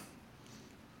loyalty.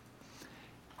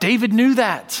 David knew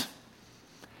that.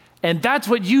 And that's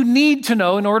what you need to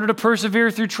know in order to persevere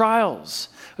through trials,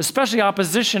 especially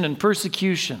opposition and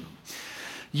persecution.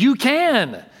 You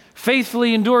can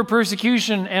faithfully endure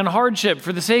persecution and hardship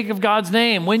for the sake of God's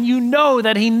name when you know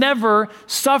that he never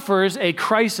suffers a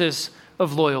crisis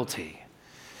of loyalty.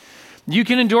 You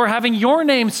can endure having your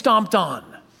name stomped on,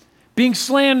 being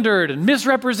slandered and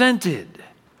misrepresented.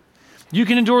 You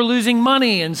can endure losing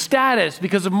money and status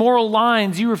because of moral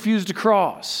lines you refuse to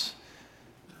cross.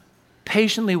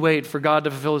 Patiently wait for God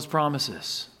to fulfill his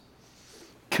promises.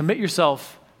 Commit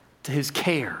yourself to his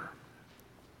care.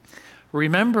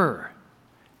 Remember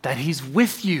that he's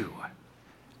with you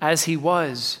as he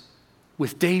was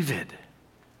with David.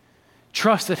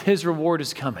 Trust that his reward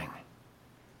is coming.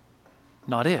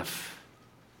 Not if,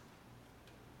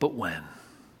 but when.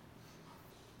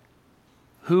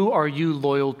 Who are you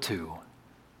loyal to?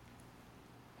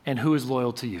 And who is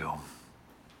loyal to you?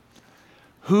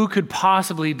 Who could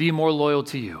possibly be more loyal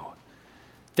to you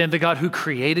than the God who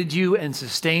created you and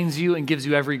sustains you and gives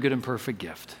you every good and perfect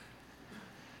gift?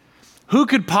 Who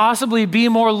could possibly be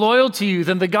more loyal to you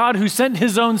than the God who sent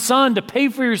his own son to pay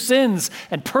for your sins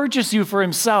and purchase you for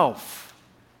himself?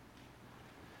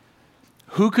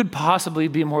 Who could possibly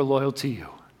be more loyal to you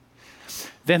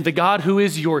than the God who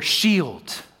is your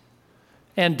shield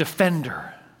and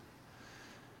defender?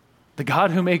 The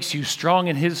God who makes you strong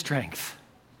in his strength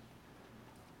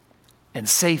and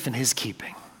safe in his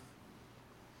keeping.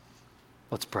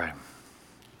 Let's pray.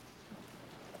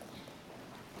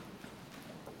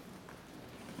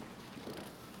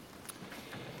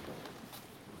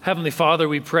 Heavenly Father,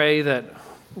 we pray that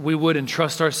we would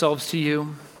entrust ourselves to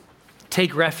you,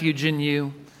 take refuge in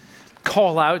you,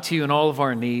 call out to you in all of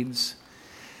our needs,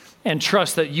 and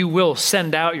trust that you will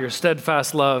send out your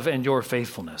steadfast love and your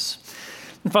faithfulness.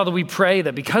 And Father, we pray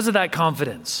that because of that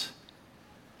confidence,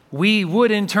 we would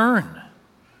in turn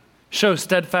show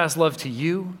steadfast love to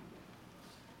you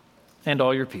and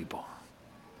all your people.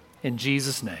 In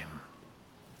Jesus' name,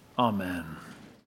 amen.